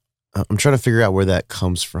 I'm trying to figure out where that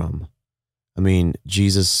comes from. I mean,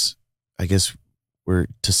 Jesus, I guess we're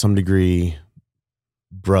to some degree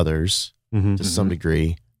brothers, to some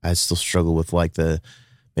degree. I still struggle with like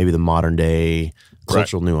maybe the modern day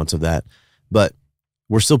cultural nuance of that, but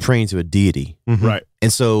we're still praying to a deity. Right.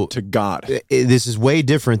 And so To God. this is way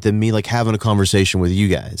different than me like having a conversation with you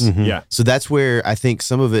guys. Yeah. So that's where I think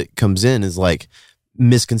some of it comes in, is like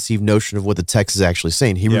misconceived notion of what the text is actually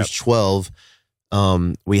saying. Hebrews 12,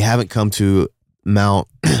 we haven't come to Mount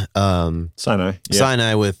Sinai. Yeah.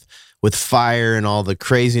 Sinai with fire and all the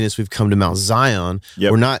craziness. We've come to Mount Zion.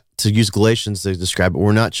 Yep. We're not, to use Galatians to describe it,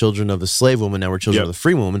 we're not children of the slave woman, now we're children Yep. of the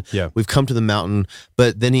free woman. Yeah. We've come to the mountain.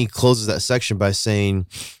 But then he closes that section by saying,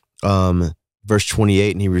 verse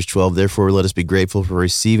 28 in Hebrews 12, therefore let us be grateful for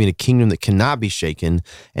receiving a kingdom that cannot be shaken,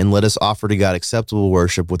 and let us offer to God acceptable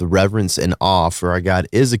worship with reverence and awe, for our God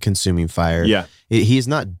is a consuming fire. Yeah. He is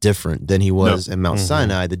not different than he was at Mount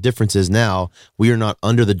Sinai. The difference is now we are not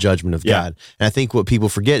under the judgment of God. And I think what people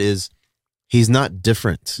forget is he's not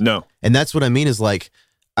different. No. And that's what I mean is like,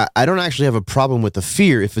 I don't actually have a problem with the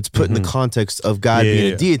fear if it's put in the context of God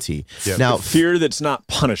being a deity. Yeah. Now, Fear that's not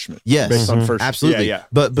punishment. yes, Based on first. absolutely. Yeah.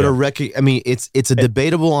 But I mean, it's a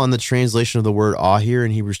debatable on the translation of the word awe here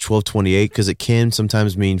in Hebrews 12:28, because it can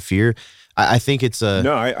sometimes mean fear. I think it's a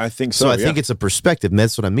No, I think so. I think it's a perspective. And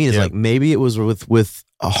that's what I mean. Is like maybe it was with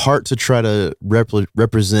a heart to try to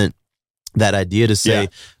represent that idea, to say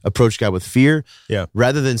approach God with fear,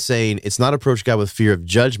 rather than saying it's not approach God with fear of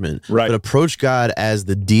judgment, Right. but approach God as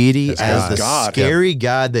the deity, as the God. scary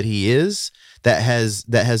God that he is, that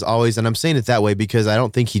has always, and I'm saying it that way because I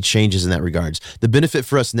don't think he changes in that regards. The benefit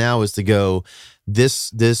for us now is to go,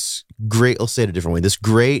 this great, I'll say it a different way, this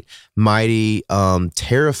great, mighty,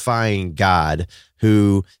 terrifying God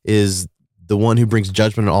who is the one who brings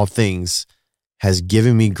judgment on all things has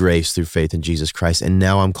given me grace through faith in Jesus Christ, and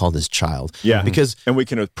now I'm called his child. Yeah. Because and we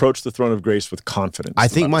can approach the throne of grace with confidence. I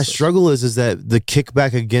think my struggle is that the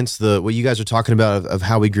kickback against what you guys are talking about of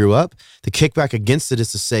how we grew up, the kickback against it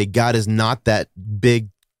is to say God is not that big,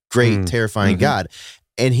 great, terrifying God.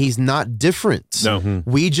 And he's not different. No.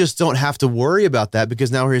 We just don't have to worry about that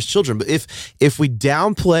because now we're his children. But if we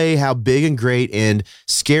downplay how big and great and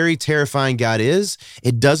scary, terrifying God is,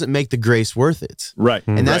 it doesn't make the grace worth it. Right.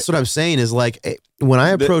 And that's what I'm saying is like, when I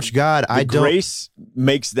approach God, I don't. Grace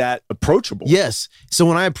makes that approachable. Yes. So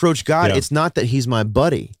when I approach God, it's not that he's my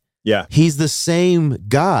buddy. Yeah. He's the same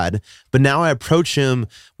God, but now I approach him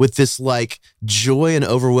with this like joy and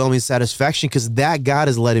overwhelming satisfaction because that God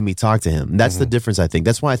is letting me talk to him. That's the difference, I think.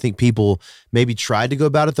 That's why I think people maybe tried to go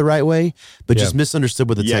about it the right way, but just misunderstood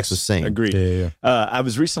what the text was saying. Agreed. Yeah. I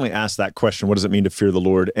was recently asked that question, what does it mean to fear the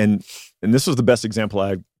Lord? And this was the best example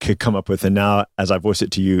I could come up with. And now as I voice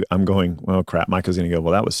it to you, I'm going, well, crap, Micah's going to go,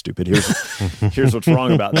 well, that was stupid. Here's what's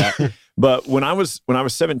wrong about that. But when I was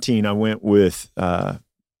 17, I went with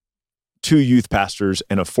 2 youth pastors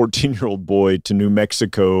and a 14-year-old boy to New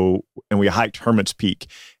Mexico, and we hiked Hermit's Peak.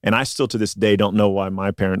 And I still to this day don't know why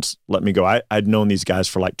my parents let me go. I'd known these guys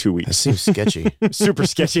for like 2 That weeks. seems sketchy. Super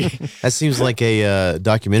sketchy. That seems like a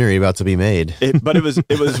documentary about to be made. But it was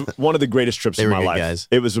one of the greatest trips They of were my good life. guys.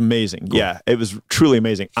 It was amazing. Cool. Yeah, it was truly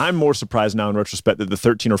amazing. I'm more surprised now in retrospect that the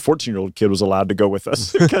 13 or 14-year-old kid was allowed to go with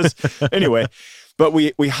us. Because anyway, but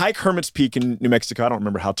we hike Hermit's Peak in New Mexico. I don't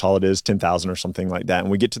remember how tall it is, 10,000 or something like that. And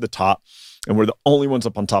we get to the top, and we're the only ones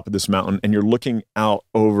up on top of this mountain, and you're looking out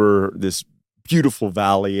over this beautiful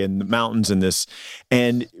valley and the mountains and this.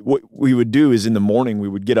 And what we would do is in the morning, we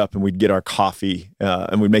would get up and we'd get our coffee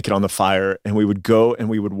and we'd make it on the fire, and we would go and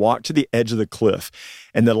we would walk to the edge of the cliff.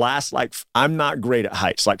 And the last, I'm not great at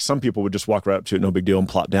heights. Like some people would just walk right up to it, no big deal, and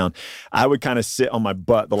plop down. I would kind of sit on my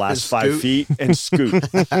butt the last 5 feet and scoot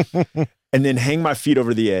and then hang my feet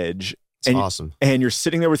over the edge. It's awesome. And you're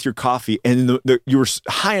sitting there with your coffee, and you were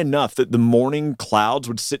high enough that the morning clouds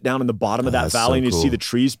would sit down in the bottom of that valley, and you see the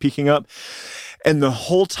trees peeking up. And the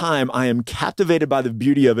whole time I am captivated by the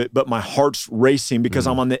beauty of it, but my heart's racing because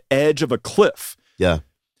I'm on the edge of a cliff. Yeah.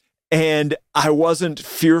 And I wasn't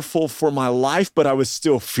fearful for my life, but I was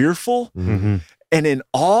still fearful and in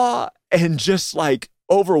awe and just like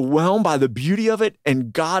overwhelmed by the beauty of it.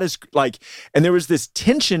 And God is like, and there was this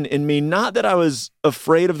tension in me, not that I was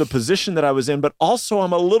afraid of the position that I was in, but also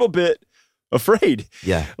I'm a little bit afraid.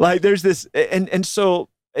 Yeah. Like there's this, and so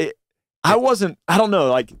I don't know,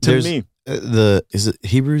 like to me. Is it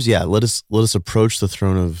Hebrews? Yeah. Let us approach the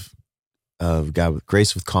throne of God with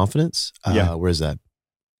grace with confidence. Yeah. Where is that?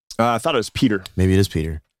 I thought it was Peter. Maybe it is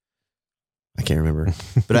Peter. I can't remember.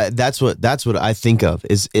 But that's what I think of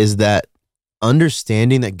is that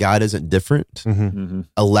understanding that God isn't different Mm-hmm.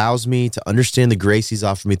 allows me to understand the grace he's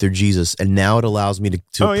offered me through Jesus. And now it allows me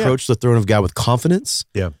to approach the throne of God with confidence.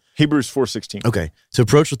 Yeah. Hebrews 4:16. Okay. To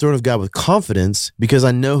approach the throne of God with confidence because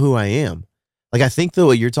I know who I am. Like, I think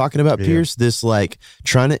what you're talking about, Pierce, this like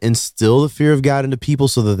trying to instill the fear of God into people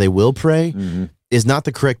so that they will pray is not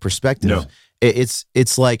the correct perspective. No.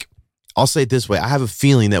 It's like, I'll say it this way. I have a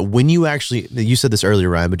feeling that when you said this earlier,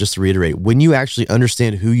 Ryan, but just to reiterate, when you actually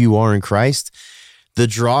understand who you are in Christ, the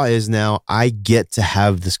draw is now I get to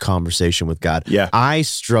have this conversation with God. Yeah. I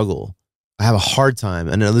struggle. I have a hard time.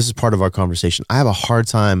 And this is part of our conversation. I have a hard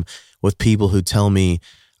time with people who tell me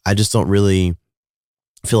I just don't really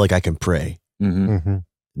feel like I can pray. Mm-hmm.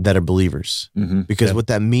 That are believers. Mm-hmm. Because what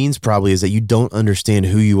that means probably is that you don't understand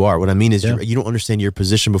who you are. What I mean is you don't understand your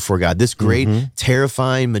position before God. This great,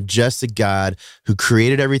 terrifying, majestic God who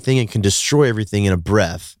created everything and can destroy everything in a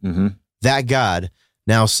breath. Mm-hmm. That God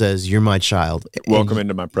now says, you're my child. Welcome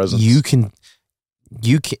into my presence. You can,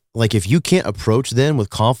 like, if you can't approach then with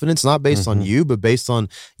confidence, not based on you, but based on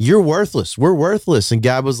you're worthless. We're worthless. And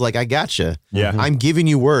God was like, I got you. Yeah. I'm giving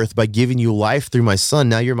you worth by giving you life through my son.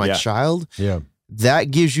 Now you're my child. Yeah.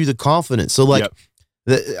 That gives you the confidence. So like,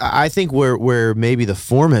 I think where maybe the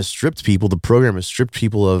form has stripped people, the program has stripped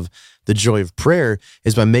people of the joy of prayer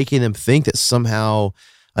is by making them think that somehow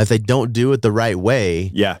if they don't do it the right way,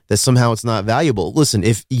 that somehow it's not valuable. Listen,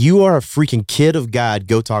 if you are a freaking kid of God,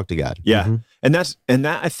 go talk to God. Yeah. And that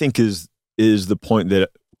I think is the point that,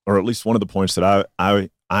 or at least one of the points that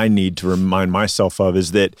I need to remind myself of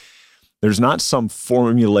is that there's not some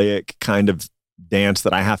formulaic kind of dance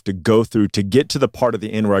that I have to go through to get to the part of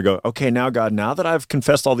the end where I go, okay, now God, now that I've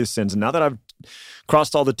confessed all these sins and now that I've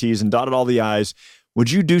crossed all the T's and dotted all the I's,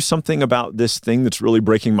 would you do something about this thing that's really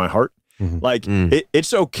breaking my heart? Like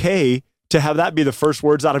it's okay to have that be the first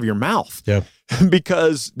words out of your mouth. Yeah.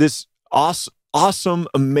 Because this awesome,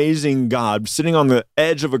 amazing God sitting on the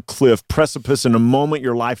edge of a cliff, precipice, in a moment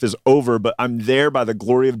your life is over, but I'm there by the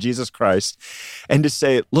glory of Jesus Christ. And to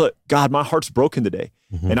say, look, God, my heart's broken today.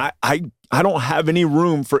 And I don't have any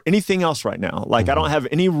room for anything else right now. Like, I don't have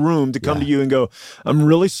any room to come to you and go, I'm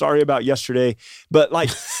really sorry about yesterday. But like,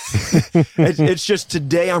 it's just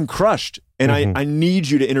today I'm crushed and I need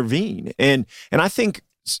you to intervene. And I think,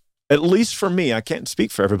 at least for me, I can't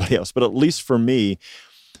speak for everybody else, but at least for me,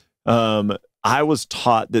 I was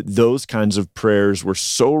taught that those kinds of prayers were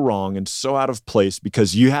so wrong and so out of place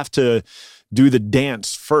because you have to do the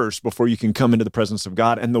dance first before you can come into the presence of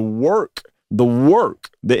God. And the work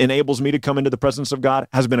that enables me to come into the presence of God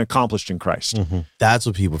has been accomplished in Christ. That's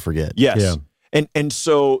what people forget. Yes. Yeah. And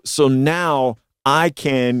so now I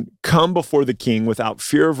can come before the King without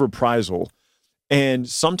fear of reprisal and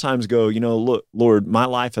sometimes go, look, Lord, my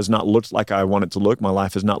life has not looked like I want it to look. My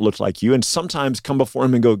life has not looked like you. And sometimes come before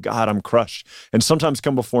him and go, God, I'm crushed. And sometimes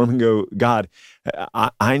come before him and go, God,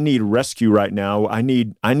 I need rescue right now. I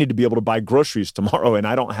need to be able to buy groceries tomorrow and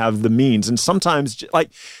I don't have the means. And sometimes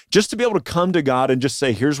like just to be able to come to God and just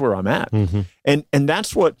say, here's where I'm at. And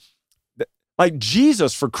that's what, like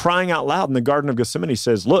Jesus, for crying out loud in the Garden of Gethsemane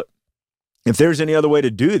says, look, if there's any other way to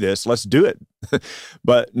do this, let's do it.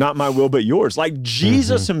 But not my will, but yours. Like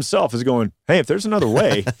Jesus himself is going, hey, if there's another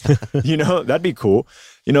way, that'd be cool.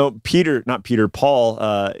 Paul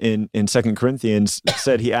in 2 Corinthians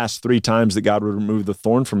said he asked 3 times that God would remove the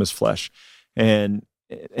thorn from his flesh. And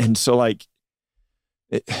so like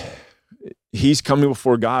he's coming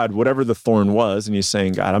before God, whatever the thorn was, and he's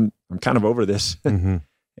saying, God, I'm kind of over this.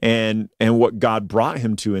 And what God brought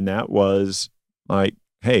him to in that was like,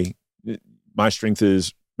 hey, my strength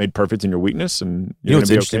is made perfect in your weakness. And what's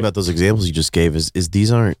interesting about those examples you just gave is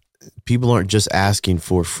people aren't just asking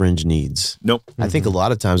for fringe needs. Nope. I think a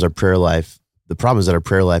lot of times our prayer life, the problem is that our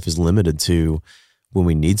prayer life is limited to when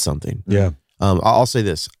we need something. Yeah. I'll say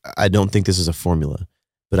this. I don't think this is a formula,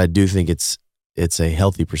 but I do think it's a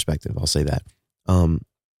healthy perspective. I'll say that.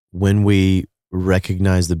 When we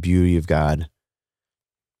recognize the beauty of God,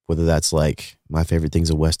 whether that's like my favorite thing's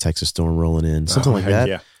a West Texas storm rolling in, something like that.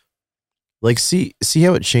 Yeah. Like see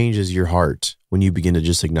how it changes your heart when you begin to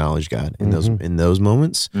just acknowledge God in those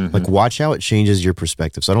moments. Like watch how it changes your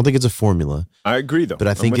perspective. So I don't think it's a formula. I agree though. But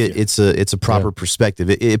I think it's a proper perspective.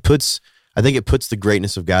 I think it puts the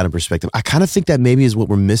greatness of God in perspective. I kind of think that maybe is what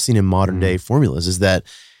we're missing in modern day formulas is that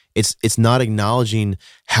it's not acknowledging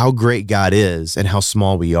how great God is and how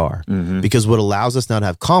small we are. Because what allows us now to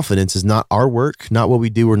have confidence is not our work, not what we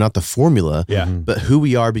do, or not the formula, but who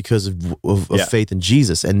we are because of faith in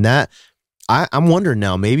Jesus. And that I'm wondering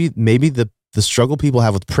now, maybe the struggle people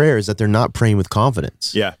have with prayer is that they're not praying with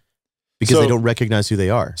confidence. Yeah. Because they don't recognize who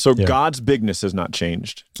they are. So God's bigness has not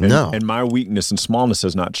changed. And my weakness and smallness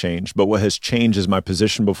has not changed. But what has changed is my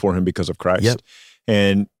position before him because of Christ. Yep.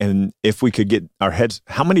 And if we could get our heads,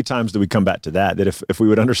 how many times do we come back to that? That if we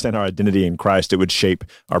would understand our identity in Christ, it would shape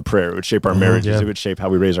our prayer, it would shape our marriages, it would shape how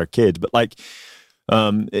we raise our kids. But like,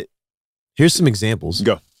 here's some examples.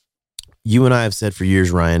 Go. You and I have said for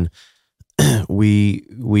years, Ryan,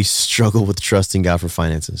 we struggle with trusting God for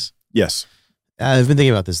finances. Yes. I've been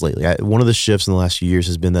thinking about this lately. One of the shifts in the last few years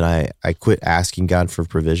has been that I quit asking God for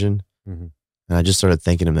provision, and I just started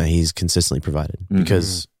thanking him that he's consistently provided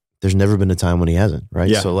because there's never been a time when he hasn't, right?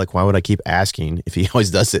 Yeah. So like, why would I keep asking if he always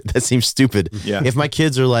does it? That seems stupid. Yeah. If my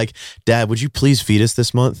kids are like, Dad, would you please feed us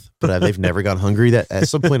this month? But they've never gone hungry. That at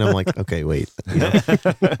some point I'm like, okay, wait. You know?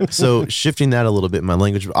 So shifting that a little bit in my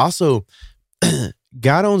language, but also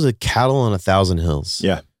God owns a cattle on 1,000 hills.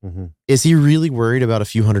 Yeah. Is he really worried about a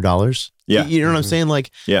few $100s? Yeah. You know what I'm saying?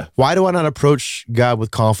 Like, yeah. Why do I not approach God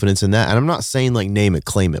with confidence in that? And I'm not saying like name it,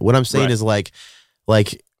 claim it. What I'm saying is like,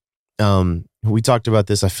 we talked about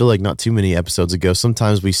this, I feel like not too many episodes ago.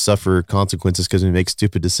 Sometimes we suffer consequences because we make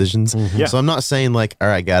stupid decisions. Yeah. So I'm not saying like, all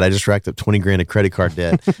right, God, I just racked up 20 grand of credit card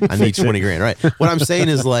debt. I need 20 grand, right? What I'm saying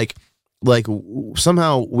is like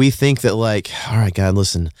somehow we think that like, all right, God,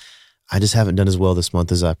 listen, I just haven't done as well this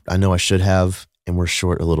month as I know I should have, and we're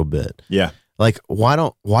short a little bit. Yeah. Like, why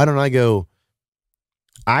don't I go,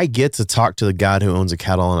 I get to talk to the God who owns a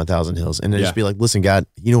cattle on 1,000 hills and then just be like, listen, God,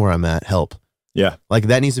 you know where I'm at, help. Yeah. Like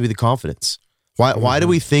that needs to be the confidence. Why do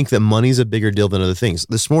we think that money's a bigger deal than other things?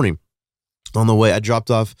 This morning on the way, I dropped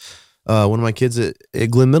off one of my kids at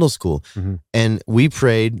Glen Middle School, and we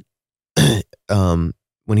prayed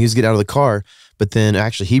when he was getting out of the car, but then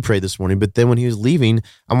actually he prayed this morning, but then when he was leaving,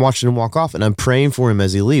 I'm watching him walk off and I'm praying for him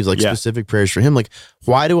as he leaves, like specific prayers for him. Like,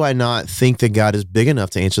 why do I not think that God is big enough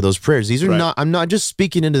to answer those prayers? These are not, I'm not just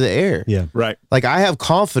speaking into the air. Yeah. Right. Like I have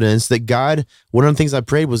confidence that God, one of the things I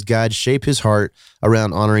prayed was God shape his heart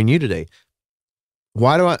around honoring you today.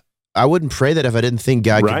 Why do I wouldn't pray that if I didn't think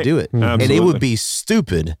God could do it. Absolutely. And it would be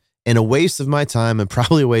stupid and a waste of my time and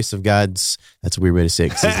probably a waste of God's, that's a weird way to say it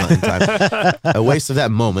because he's not in time. A waste of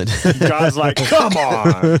that moment. God's like, come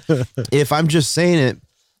on. If I'm just saying it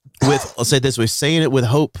with, I'll say it this way, saying it with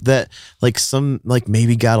hope that like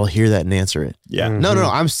maybe God will hear that and answer it. Yeah. No.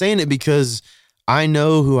 I'm saying it because I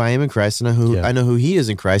know who I am in Christ and I know who he is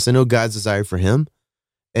in Christ. I know God's desire for him.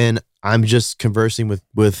 And I'm just conversing with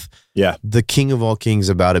the King of all kings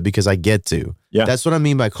about it because I get to. Yeah. That's what I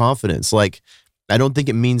mean by confidence. Like, I don't think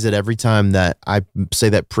it means that every time that I say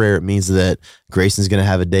that prayer, it means that Grayson's going to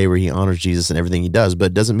have a day where he honors Jesus and everything he does, but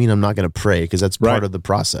it doesn't mean I'm not going to pray because that's part of the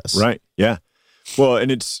process. Right. Yeah. Well,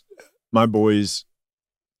 and it's my boys,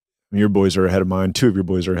 your boys are ahead of mine. 2 of your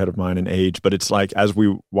boys are ahead of mine in age, but it's like, as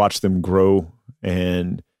we watch them grow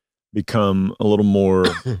and become a little more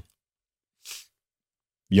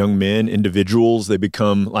young men, individuals, they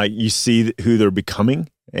become like, you see who they're becoming.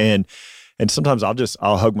 And sometimes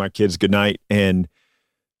I'll hug my kids goodnight and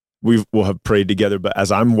we'll have prayed together. But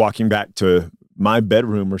as I'm walking back to my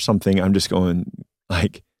bedroom or something, I'm just going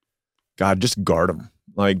like, God, just guard them.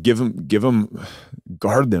 Like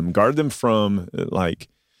guard them from like,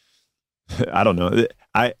 I don't know.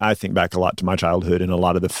 I think back a lot to my childhood and a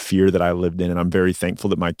lot of the fear that I lived in. And I'm very thankful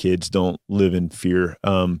that my kids don't live in fear.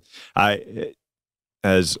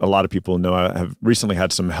 As a lot of people know, I have recently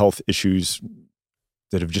had some health issues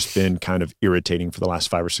that have just been kind of irritating for the last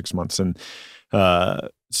 5 or 6 months. And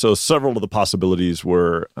so several of the possibilities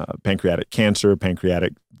were pancreatic cancer,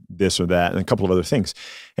 pancreatic this or that, and a couple of other things.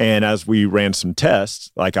 And as we ran some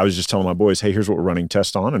tests, like I was just telling my boys, hey, here's what we're running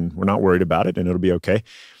tests on, and we're not worried about it, and it'll be okay.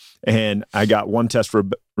 And I got one test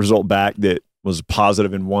result back that was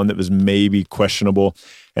positive and one that was maybe questionable.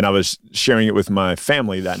 And I was sharing it with my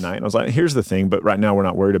family that night. And I was like, here's the thing, but right now we're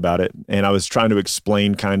not worried about it. And I was trying to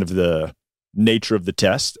explain kind of the nature of the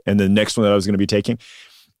test and the next one that I was going to be taking.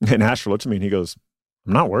 And Asher looked at me and he goes,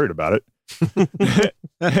 I'm not worried about it.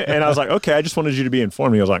 And I was like, okay, I just wanted you to be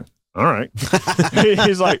informed. He was like, all right. He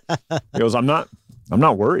goes, I'm not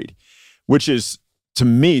worried, which is to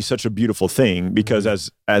me such a beautiful thing because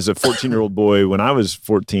as a 14-year-old boy, when I was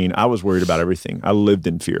 14, I was worried about everything. I lived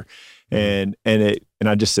in fear. And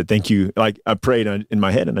I just said, thank you. Like I prayed in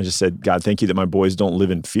my head and I just said, God, thank you that my boys don't live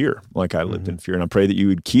in fear like I lived in fear. And I pray that you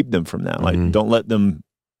would keep them from that. Like don't let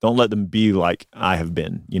them be like I have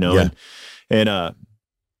been, you know? Yeah.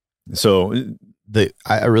 So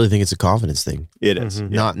I really think it's a confidence thing. It is.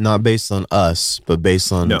 Yeah. Not based on us, but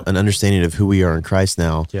based on an understanding of who we are in Christ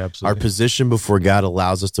now. Yeah, absolutely. Our position before God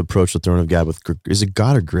allows us to approach the throne of God with, is it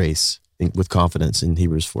God or grace? with confidence in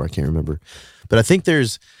Hebrews 4. I can't remember. But I think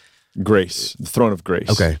there's Grace, the throne of grace.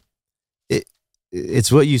 okay.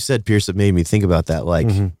 It's what you said, Pierce, that made me think about that. Like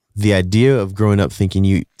the idea of growing up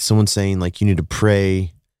thinking someone saying like you need to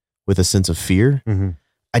pray with a sense of fear.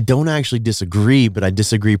 I don't actually disagree, but I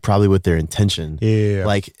disagree probably with their intention. Yeah.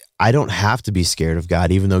 Like I don't have to be scared of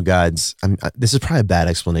God, even though this is probably a bad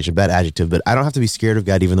explanation, bad adjective, but I don't have to be scared of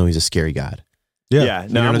God, even though he's a scary God. Yeah.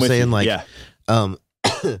 You know what I'm saying? You. Like, yeah.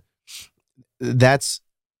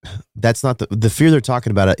 That's not the fear they're talking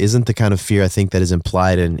about. Isn't the kind of fear I think that is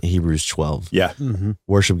implied in Hebrews 12. Yeah.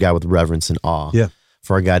 Worship God with reverence and awe. Yeah.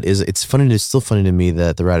 For our God is. It's funny. It's still funny to me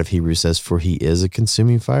that the writer of Hebrews says, "For he is a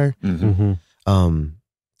consuming fire."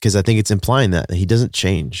 Because I think it's implying that he doesn't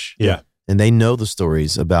change. Yeah. And they know the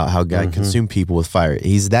stories about how God consumed people with fire.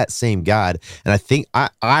 He's that same God. And I think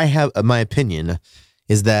I have my opinion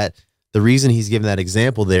is that the reason he's given that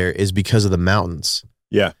example there is because of the mountains.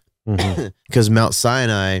 Yeah. Because Mount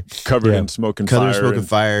Sinai Covered in smoke and covered in fire. smoke and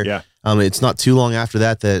fire. Yeah. It's not too long after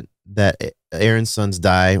that Aaron's sons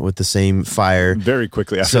die with the same fire. Very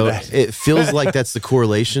quickly after So that. it feels like that's the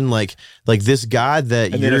correlation. Like this God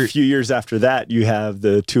that And then a few years after that, you have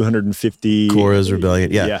the 250 Korah's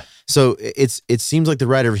rebellion. Yeah. So it seems like the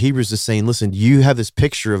writer of Hebrews is saying, listen, you have this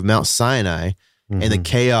picture of Mount Sinai and the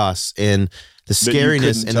chaos and the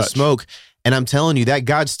scariness couldn't and the touch. smoke. And I'm telling you, that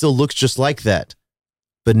God still looks just like that.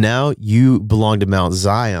 But now you belong to Mount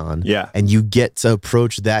Zion. Yeah. And you get to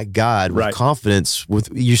approach that God with Right. confidence.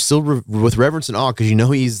 You're still with reverence and awe because you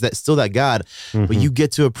know he's still that God. But you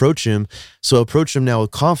get to approach him. So approach him now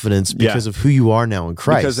with confidence because of who you are now in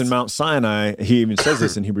Christ. Because in Mount Sinai, he even says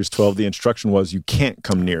this in Hebrews 12, the instruction was you can't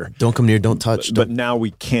come near. Don't come near, don't touch. But now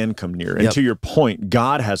we can come near. And Yep. to your point,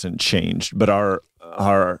 God hasn't changed, but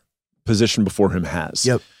our position before him has.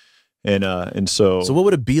 Yep. And so So what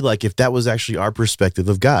would it be like if that was actually our perspective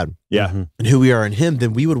of God yeah. and who we are in him?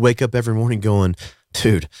 Then we would wake up every morning going,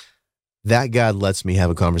 dude, that God lets me have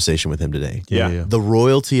a conversation with him today. Yeah. The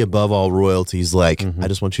royalty above all royalties, like, I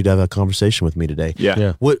just want you to have a conversation with me today.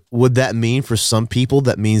 Yeah. What would that mean for some people?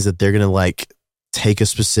 That means that they're going to like take a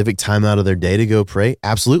specific time out of their day to go pray?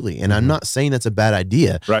 Absolutely. And I'm not saying that's a bad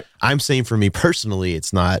idea. Right. I'm saying for me personally,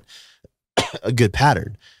 it's not a good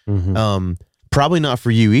pattern. Probably not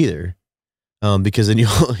for you either. Because then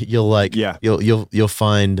you'll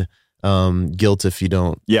find guilt if you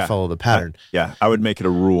don't follow the pattern. I would make it a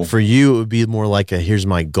rule. For you, it would be more like here's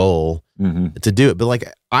my goal to do it. But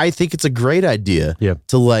like, I think it's a great idea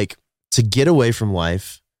to get away from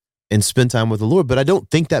life and spend time with the Lord. But I don't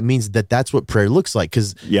think that means that that's what prayer looks like.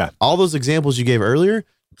 Because all those examples you gave earlier,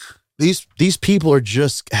 these people are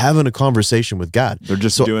just having a conversation with God. They're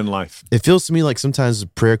just doing life. It feels to me like sometimes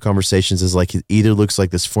prayer conversations is like, it either looks like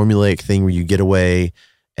this formulaic thing where you get away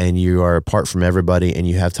and you are apart from everybody and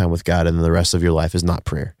you have time with God and then the rest of your life is not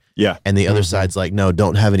prayer. Yeah. And the other side's like, no,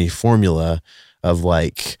 don't have any formula of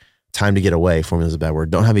like time to get away. Formula is a bad word.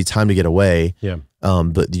 Don't have any time to get away. Yeah.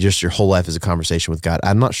 But just your whole life is a conversation with God.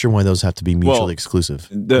 I'm not sure why those have to be mutually exclusive.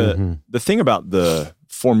 The thing about the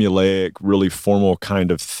formulaic, really formal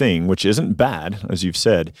kind of thing, which isn't bad, as you've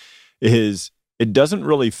said, is it doesn't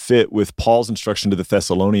really fit with Paul's instruction to the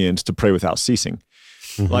Thessalonians to pray without ceasing.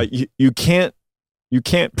 Like you can't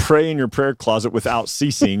pray in your prayer closet without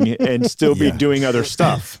ceasing and still be doing other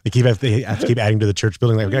stuff. They have to keep adding to the church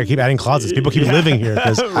building. Like, we got to keep adding closets. People keep living here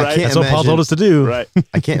because Right. that's what Paul told us to do. Right.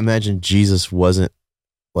 I can't imagine Jesus wasn't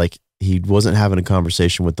having a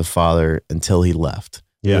conversation with the Father until he left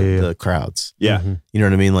the crowds. Yeah. You know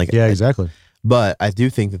what I mean? Like, Yeah, exactly. But I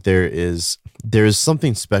do think that there is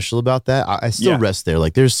something special about that. I still rest there.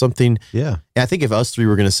 Like there's something. Yeah. I think if us three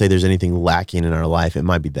were going to say there's anything lacking in our life, it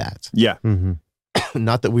might be that. Yeah.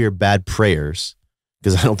 Not that we are bad prayers,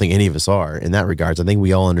 because I don't think any of us are in that regards. I think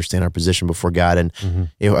we all understand our position before God. And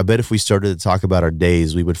I bet if we started to talk about our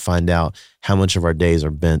days, we would find out how much of our days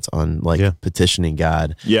are bent on petitioning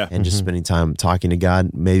God and just spending time talking to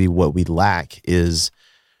God. Maybe what we lack is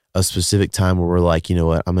a specific time where we're like, you know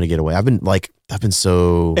what, I'm going to get away. I've been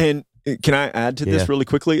so. And can I add to this really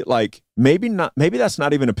quickly? Like maybe that's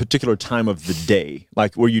not even a particular time of the day,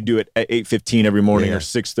 like where you do it at 8:15 every morning or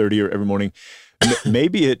 6:30 or every morning.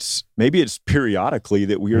 Maybe it's periodically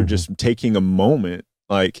that we are just taking a moment.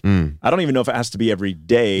 Like I don't even know if it has to be every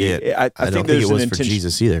day. Yeah. I don't think it was for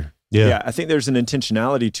Jesus either. Yeah, I think there's an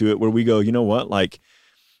intentionality to it where we go, you know what, like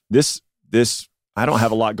this. I don't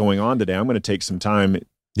have a lot going on today. I'm going to take some time.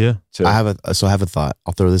 Yeah. I have a thought.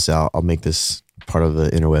 I'll throw this out. I'll make this part of the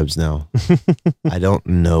interwebs now. I don't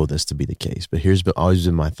know this to be the case, but here's always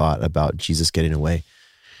been my thought about Jesus getting away.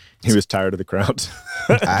 He was tired of the crowds.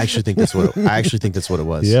 I actually think that's what it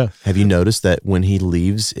was. Yeah. Have you noticed that when he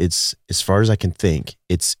leaves, it's, as far as I can think,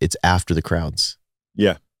 it's after the crowds.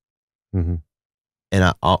 Yeah. Mm-hmm.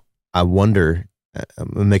 And I wonder, I'm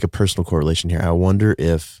going to make a personal correlation here. I wonder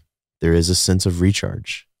if there is a sense of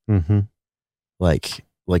recharge, Mm-hmm. like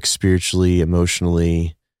spiritually,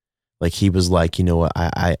 emotionally. Like he was like, you know what,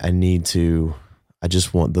 I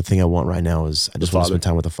just want, the thing I want right now is I just want to spend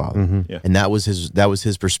time with the Father. Mm-hmm. Yeah. And that was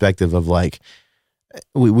his perspective of like,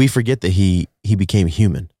 we forget that he became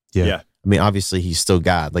human. Yeah. I mean, obviously he's still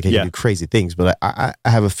God, like he Yeah. can do crazy things, but I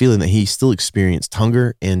have a feeling that he still experienced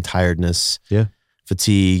hunger and tiredness,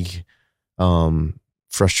 fatigue,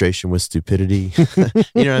 frustration with stupidity.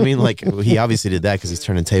 You know what I mean? Like he obviously did that because he's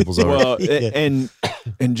turning tables over. Well, and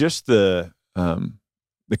just the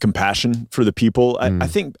compassion for the people. I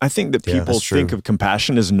think that people that's true. think of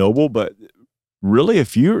compassion as noble, but really,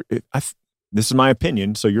 this is my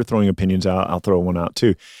opinion. So you're throwing opinions out. I'll throw one out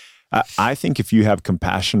too. I think if you have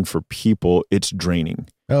compassion for people, it's draining.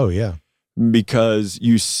 Oh yeah. Because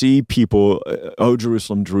you see people, oh,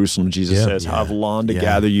 Jerusalem, Jerusalem, Jesus says, how I've longed to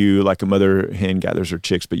gather you like a mother hen gathers her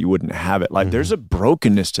chicks, but you wouldn't have it. Like there's a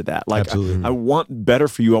brokenness to that. Like I want better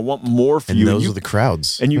for you. I want more for you. And those are the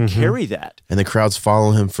crowds. And you carry that. And the crowds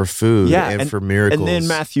follow him for food and for miracles. And then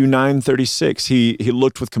Matthew 9:36, he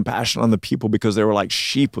looked with compassion on the people because they were like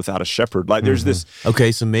sheep without a shepherd. Like there's this.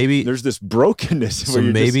 Okay, so maybe there's this brokenness. So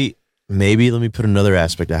maybe let me put another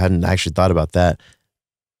aspect. I hadn't actually thought about that.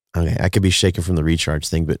 Okay, I could be shaken from the recharge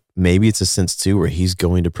thing, but maybe it's a sense too where he's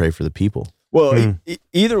going to pray for the people. Well,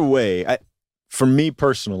 either way, for me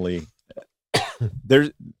personally,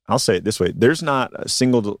 I'll say it this way: there's not a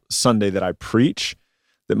single Sunday that I preach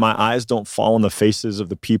that my eyes don't fall on the faces of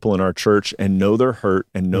the people in our church and know their hurt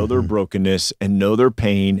and know their brokenness and know their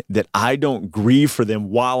pain, that I don't grieve for them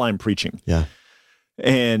while I'm preaching. Yeah,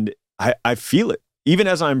 and I feel it even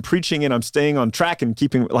as I'm preaching and I'm staying on track and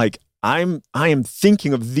keeping like. I am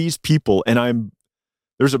thinking of these people, and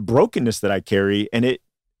there's a brokenness that I carry, and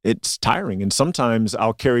it's tiring. And sometimes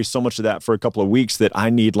I'll carry so much of that for a couple of weeks that I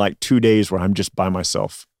need like 2 days where I'm just by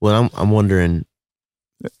myself. Well, I'm wondering,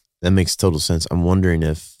 that makes total sense. I'm wondering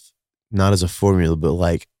if, not as a formula, but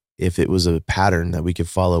like if it was a pattern that we could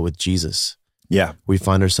follow with Jesus. Yeah. We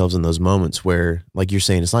find ourselves in those moments where, like you're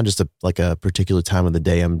saying, it's not just a particular time of the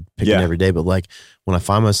day I'm picking every day, but like when I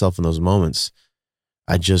find myself in those moments,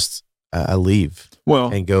 I leave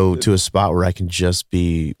and go to a spot where I can just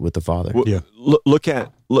be with the Father.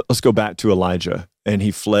 Let's go back to Elijah, and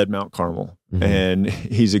he fled Mount Carmel, and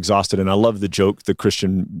he's exhausted. And I love the joke, the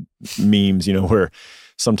Christian memes, where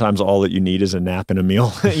sometimes all that you need is a nap and a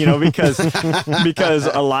meal, because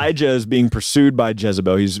Elijah is being pursued by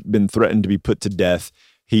Jezebel. He's been threatened to be put to death.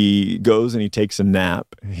 He goes and he takes a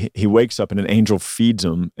nap. He wakes up and an angel feeds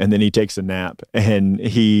him, and then he takes a nap, and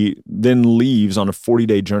he then leaves on a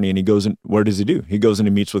 40-day journey, and he goes and where does he do? He goes and he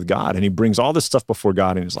meets with God, and he brings all this stuff before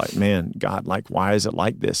God, and he's like, man, God, like, why is it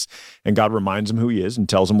like this? And God reminds him who he is and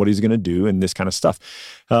tells him what he's going to do and this kind of stuff.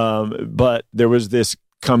 But there was this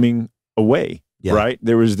coming away. Yeah. Right.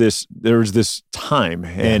 There was this time,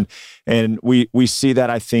 and we see that,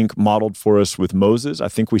 I think, modeled for us with Moses. I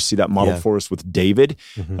think we see that modeled for us with David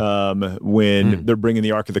when they're bringing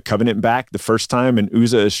the Ark of the Covenant back the first time, and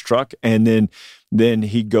Uzzah is struck, and then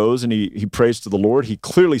he goes and he prays to the Lord. He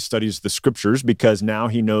clearly studies the scriptures because now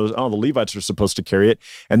he knows, the Levites are supposed to carry it.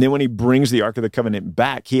 And then when he brings the Ark of the Covenant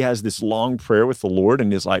back, he has this long prayer with the Lord,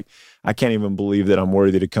 and is like, I can't even believe that I'm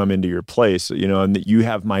worthy to come into your place, and that you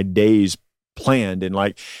have my days planned. And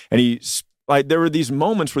there were these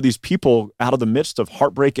moments where these people, out of the midst of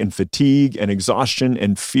heartbreak and fatigue and exhaustion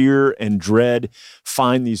and fear and dread,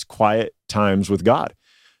 find these quiet times with God.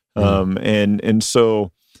 And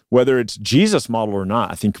so whether it's Jesus model or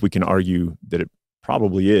not, I think we can argue that it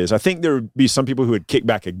probably is. I think there would be some people who would kick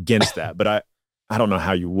back against that, but I don't know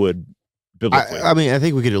how you would biblically. I mean, I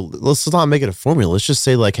think we could, let's not make it a formula. Let's just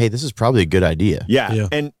say like, hey, this is probably a good idea. Yeah.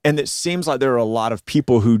 And it seems like there are a lot of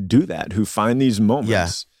people who do that, who find these moments. Yeah.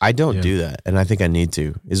 I don't do that. And I think I need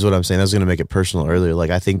to, is what I'm saying. I was going to make it personal earlier. Like,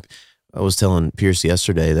 I think I was telling Pierce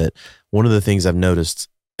yesterday that one of the things I've noticed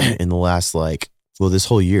in the last, this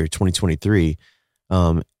whole year, 2023,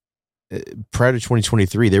 prior to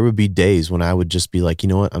 2023, there would be days when I would just be like, you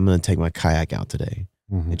know what, I'm going to take my kayak out today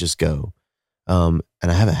and just go. And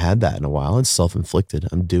I haven't had that in a while. It's self-inflicted.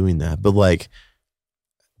 I'm doing that. But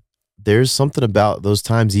there's something about those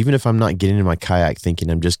times, even if I'm not getting in my kayak thinking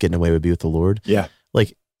I'm just getting away with with the Lord. Yeah.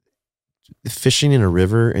 Like fishing in a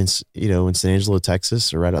river in San Angelo,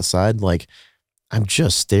 Texas, or right outside, I'm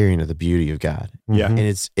just staring at the beauty of God. Yeah. And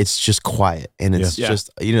it's just quiet. And it's Yeah.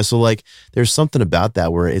 just, so like there's something about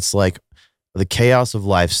that where it's like the chaos of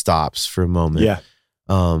life stops for a moment. Yeah.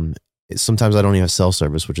 Sometimes I don't even have cell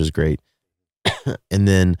service, which is great. And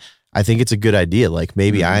then I think it's a good idea. Like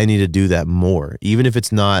maybe I need to do that more, even if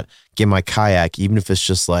it's not get my kayak, even if it's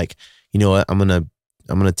just like, you know what, I'm going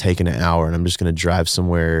to take an hour and I'm just going to drive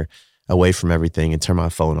somewhere away from everything and turn my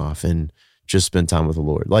phone off and just spend time with the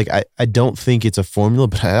Lord. Like, I don't think it's a formula,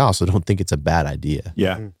 but I also don't think it's a bad idea.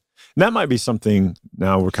 Yeah. And that might be something,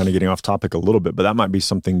 now we're kind of getting off topic a little bit, but that might be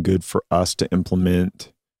something good for us to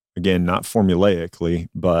implement, again, not formulaically,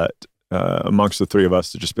 but amongst the three of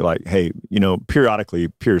us to just be like, hey, periodically,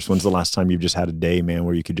 Pierce, when's the last time you've just had a day, man,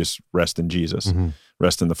 where you could just rest in Jesus,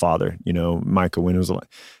 rest in the Father? Micah,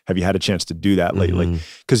 have you had a chance to do that lately?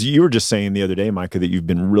 Because you were just saying the other day, Micah, that you've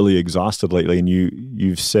been really exhausted lately, and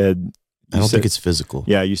you've said, I don't think it's physical.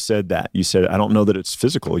 Yeah, you said that. You said, I don't know that it's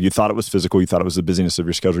physical. You thought it was physical. You thought it was the busyness of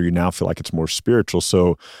your schedule. You now feel like it's more spiritual.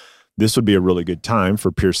 So this would be a really good time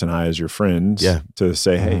for Pierce and I as your friends to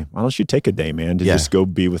say, hey, why don't you take a day, man, to just go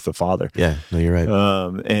be with the Father? Yeah, no, you're right.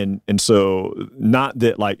 And so not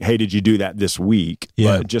that like, hey, did you do that this week?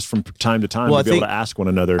 But just from time to time, to be able to ask one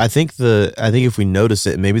another. I think if we notice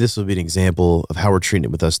it, maybe this will be an example of how we're treating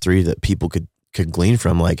it with us three that people could glean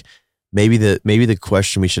from. Like, maybe the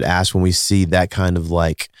question we should ask when we see that kind of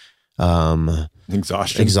like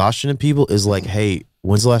exhaustion in people is like, hey,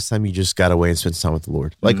 when's the last time you just got away and spent time with the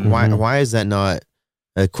Lord? Like, why is that not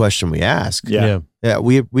a question we ask? Yeah.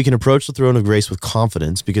 We can approach the throne of grace with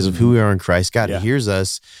confidence because of who we are in Christ. God hears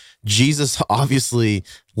us. Jesus obviously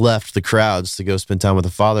left the crowds to go spend time with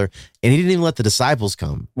the Father, and he didn't even let the disciples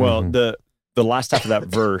come. Well, the last half of that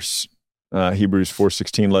verse, Hebrews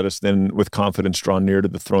 4:16, let us then with confidence draw near to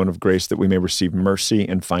the throne of grace that we may receive mercy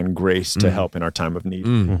and find grace to help in our time of need.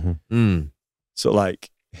 So like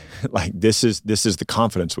this is the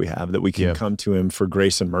confidence we have that we can come to him for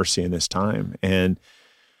grace and mercy in this time. And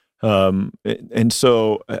so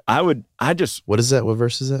what is that? What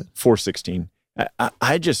verse is that? 4:16.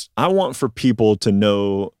 I want for people to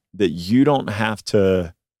know that you don't have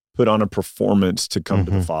to put on a performance to come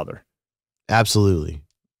to the Father. Absolutely.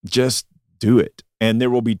 Just do it. And there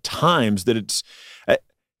will be times that it's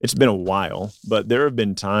been a while, but there have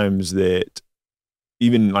been times that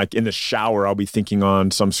even like in the shower, I'll be thinking on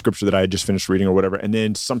some scripture that I had just finished reading or whatever. And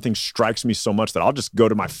then something strikes me so much that I'll just go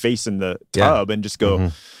to my face in the tub and just go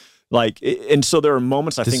like, and so there are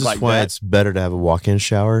moments I think like that. This is why it's better to have a walk-in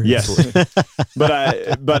shower. Yes.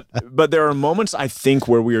 but there are moments I think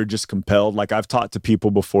where we are just compelled. Like I've talked to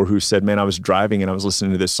people before who said, man, I was driving and I was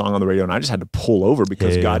listening to this song on the radio and I just had to pull over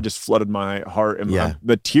because God just flooded my heart and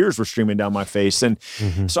the tears were streaming down my face. And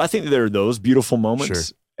so I think that there are those beautiful moments.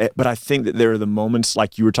 Sure. But I think that there are the moments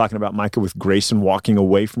like you were talking about, Micah, with Grayson walking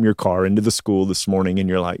away from your car into the school this morning, and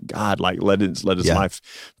you're like, God, like let his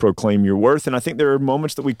life proclaim your worth. And I think there are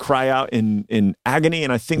moments that we cry out in agony,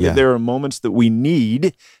 and I think that there are moments that we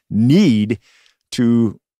need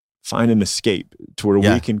to find an escape to where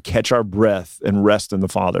we can catch our breath and rest in the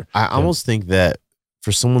Father. I almost think that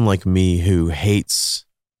for someone like me who hates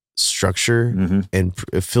structure and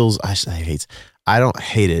it feels, I don't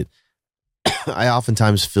hate it. I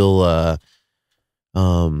oftentimes feel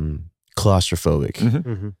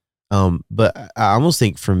claustrophobic. But I almost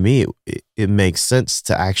think for me, it makes sense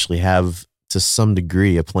to actually have, to some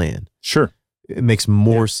degree, a plan. Sure. It makes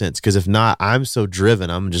more sense because if not, I'm so driven,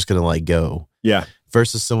 I'm just going to like go. Yeah.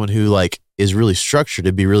 Versus someone who like is really structured,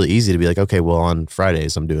 it'd be really easy to be like, okay, well on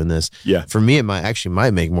Fridays I'm doing this. Yeah. For me, it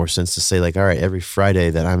might make more sense to say like, all right, every Friday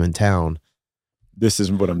that I'm in town, this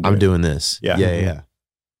is what I'm doing. I'm doing this. Yeah. Yeah.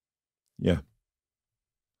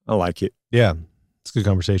 I like it. Yeah. It's a good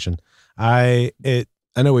conversation. I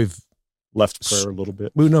know we've left prayer a little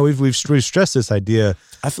bit. We've stressed this idea.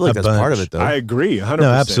 I feel like that's part of it though. I agree 100%.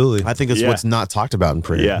 No, absolutely. I think that's what's not talked about in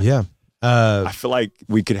prayer. Yeah. I feel like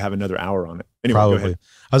we could have another hour on it. Anyway, probably. Go ahead.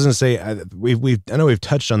 I was going to say, I know we've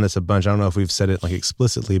touched on this a bunch. I don't know if we've said it like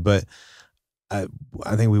explicitly, but I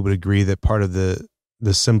think we would agree that part of the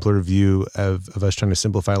simpler view of us trying to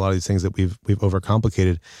simplify a lot of these things that we've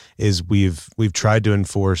overcomplicated is we've tried to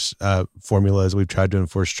enforce formulas, we've tried to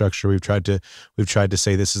enforce structure, we've tried to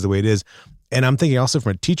say this is the way it is. And I'm thinking also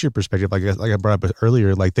from a teacher perspective, like I brought up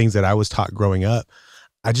earlier, like things that I was taught growing up.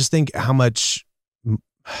 I just think how much,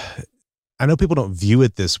 I know people don't view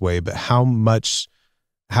it this way, but how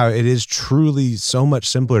it is truly so much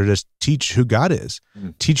simpler to just teach who God is,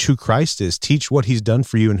 teach who Christ is, teach what he's done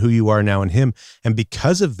for you and who you are now in him. And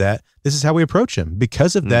because of that, this is how we approach him.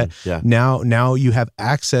 Because of that, now you have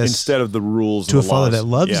access instead of the rules to a Father that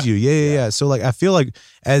loves you. Yeah. So like, I feel like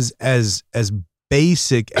as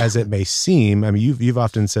basic as it may seem, I mean, you've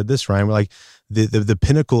often said this, Ryan, we're like the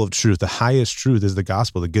pinnacle of truth, the highest truth is the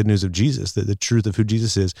gospel, the good news of Jesus, the truth of who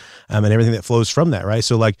Jesus is, and everything that flows from that, right?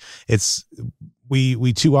 So like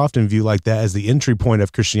we too often view like that as the entry point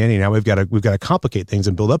of Christianity. Now we've got to complicate things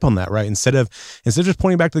and build up on that, right? Instead of just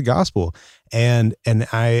pointing back to the gospel. And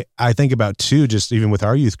I think about too, just even with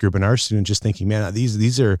our youth group and our students, just thinking, man,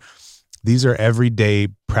 these are everyday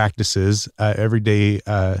practices, everyday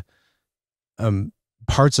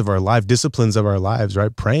parts of our life, disciplines of our lives,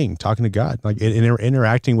 right? Praying, talking to God, like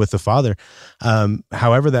interacting with the Father.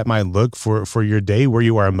 However that might look for your day, where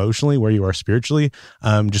you are emotionally, where you are spiritually,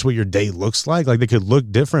 just what your day looks like they could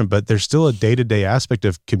look different, but there's still a day-to-day aspect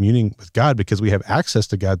of communing with God because we have access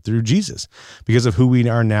to God through Jesus. Because of who we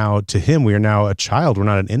are now to him, we are now a child. We're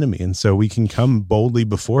not an enemy. And so we can come boldly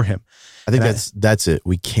before him. I think that's it.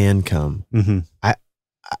 We can come. Mm-hmm.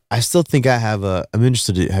 I still think I'm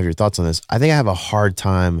interested to have your thoughts on this. I think I have a hard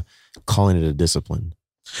time calling it a discipline.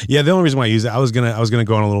 Yeah, the only reason why I use it, I was gonna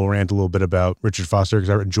go on a little rant a little bit about Richard Foster because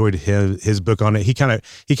I enjoyed his book on it. He kind of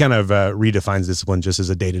redefines discipline just as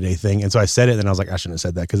a day-to-day thing, and so I said it, and then I was like, I shouldn't have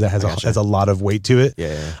said that because that has a lot of weight to it.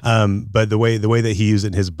 Yeah. But the way that he used it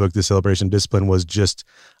in his book, The Celebration of Discipline, was just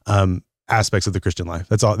aspects of the Christian life.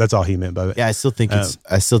 That's all he meant by it. Yeah, I still think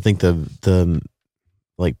the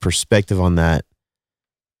like perspective on that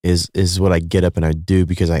is what I get up and I do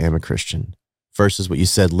because I am a Christian versus what you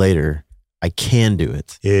said later. I can do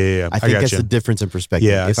it. Yeah. I think that's the difference in perspective.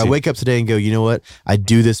 Yeah, if I wake up today and go, you know what? I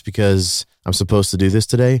do this because I'm supposed to do this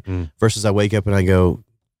today versus I wake up and I go,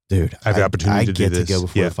 dude, I have the opportunity to do this. I get to go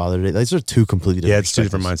before the Father today. Those are two completely different it's two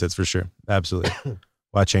different mindsets for sure. Absolutely.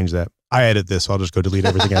 Well, I changed that. I edit this, so I'll just go delete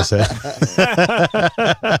everything I said.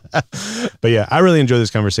 But yeah, I really enjoy this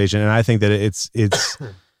conversation, and I think that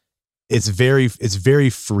it's very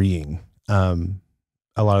freeing.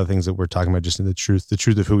 A lot of the things that we're talking about, just in the truth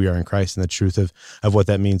of who we are in Christ, and the truth of what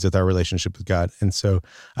that means with our relationship with God. And so,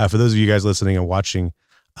 for those of you guys listening and watching,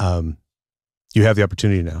 you have the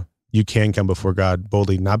opportunity now. You can come before God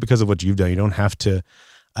boldly, not because of what you've done. You don't have to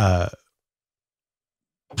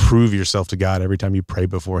prove yourself to God every time you pray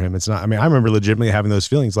before him. It's not, I mean, I remember legitimately having those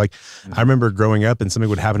feelings. Like I remember growing up and something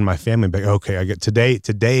would happen in my family and be like, okay, I get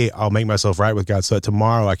today I'll make myself right with God so that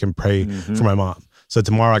tomorrow I can pray for my mom. So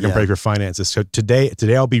tomorrow I can pray for finances. So today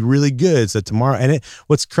I'll be really good. So tomorrow, and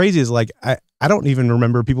what's crazy is like, I don't even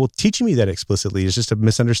remember people teaching me that explicitly. It's just a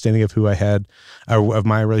misunderstanding of who I had, of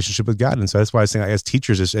my relationship with God. And so that's why I was saying, like, as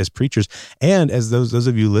teachers, as preachers, and as those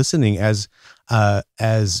of you listening, as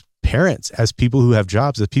parents, as people who have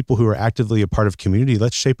jobs, as people who are actively a part of community,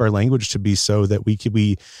 let's shape our language to be so that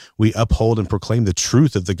we uphold and proclaim the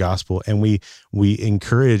truth of the gospel, and we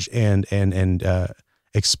encourage and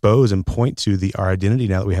expose and point to our identity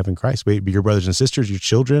now that we have in Christ. Be your brothers and sisters, your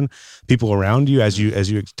children, people around you, as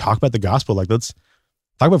you talk about the gospel. Like, let's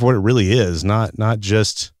talk about what it really is, not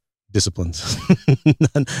just disciplines,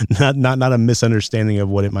 not a misunderstanding of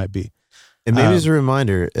what it might be. And maybe as a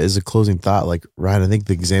reminder, as a closing thought, like Ryan, I think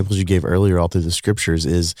the examples you gave earlier all through the scriptures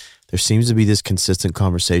is there seems to be this consistent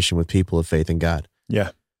conversation with people of faith in God. Yeah.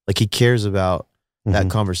 Like he cares about that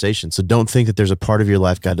conversation. So don't think that there's a part of your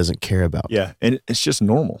life God doesn't care about. Yeah. And it's just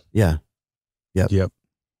normal. Yeah. Yep.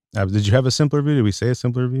 Did you have a simpler view? Did we say a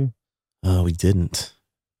simpler view? We didn't.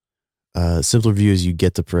 Simpler view is you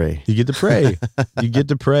get to pray. You get to pray. You get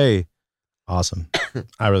to pray. Awesome.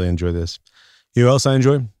 I really enjoy this. You know what else I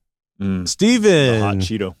enjoy? Steven,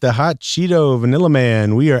 the hot Cheeto Vanilla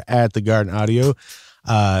Man. We are at the Garden Audio.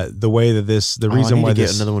 The way that the reason I need why to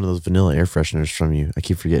get another one of those vanilla air fresheners from you. I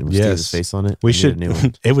keep forgetting. We Steve's face on it. We should. New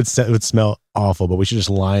one. It would smell awful, but we should just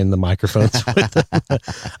line the microphones with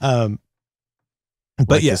them. But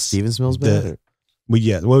like yes, Steven smells bad.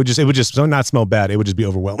 It would just not smell bad. It would just be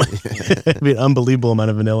overwhelming. It'd be an unbelievable amount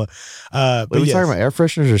of vanilla. Are we talking about air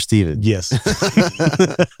fresheners or Steven? Yes.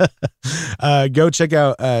 Go check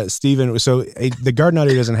out Steven. So the Garden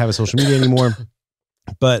Audio doesn't have a social media anymore,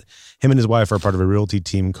 but him and his wife are part of a realty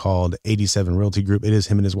team called 87 Realty Group. It is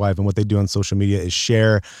him and his wife, and what they do on social media is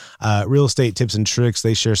share real estate tips and tricks.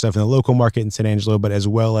 They share stuff in the local market in San Angelo, but as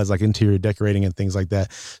well as like interior decorating and things like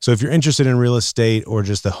that. So if you're interested in real estate or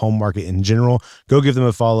just the home market in general, go give them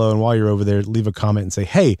a follow. And while you're over there, leave a comment and say,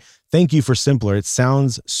 hey, thank you for Simpler. It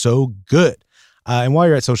sounds so good. And while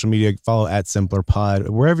you're at social media, follow at Simpler Pod.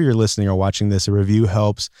 Wherever you're listening or watching this, a review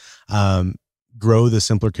helps grow the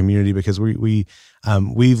Simpler community, because we've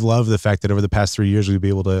loved the fact that over the past 3 years, we've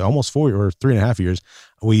been able to, almost 4 or 3.5 years,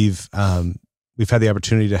 we've we've had the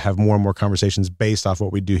opportunity to have more and more conversations based off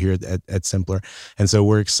what we do here at Simpler. And so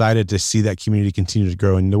we're excited to see that community continue to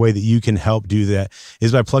grow. And the way that you can help do that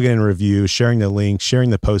is by plugging in a review, sharing the link, sharing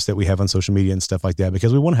the posts that we have on social media and stuff like that,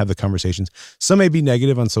 because we want to have the conversations. Some may be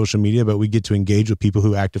negative on social media, but we get to engage with people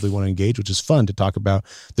who actively want to engage, which is fun to talk about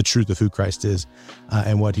the truth of who Christ is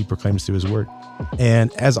and what he proclaims through his word.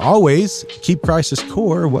 And as always, keep Christ as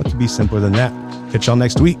core. What could be simpler than that? Catch y'all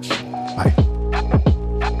next week. Bye.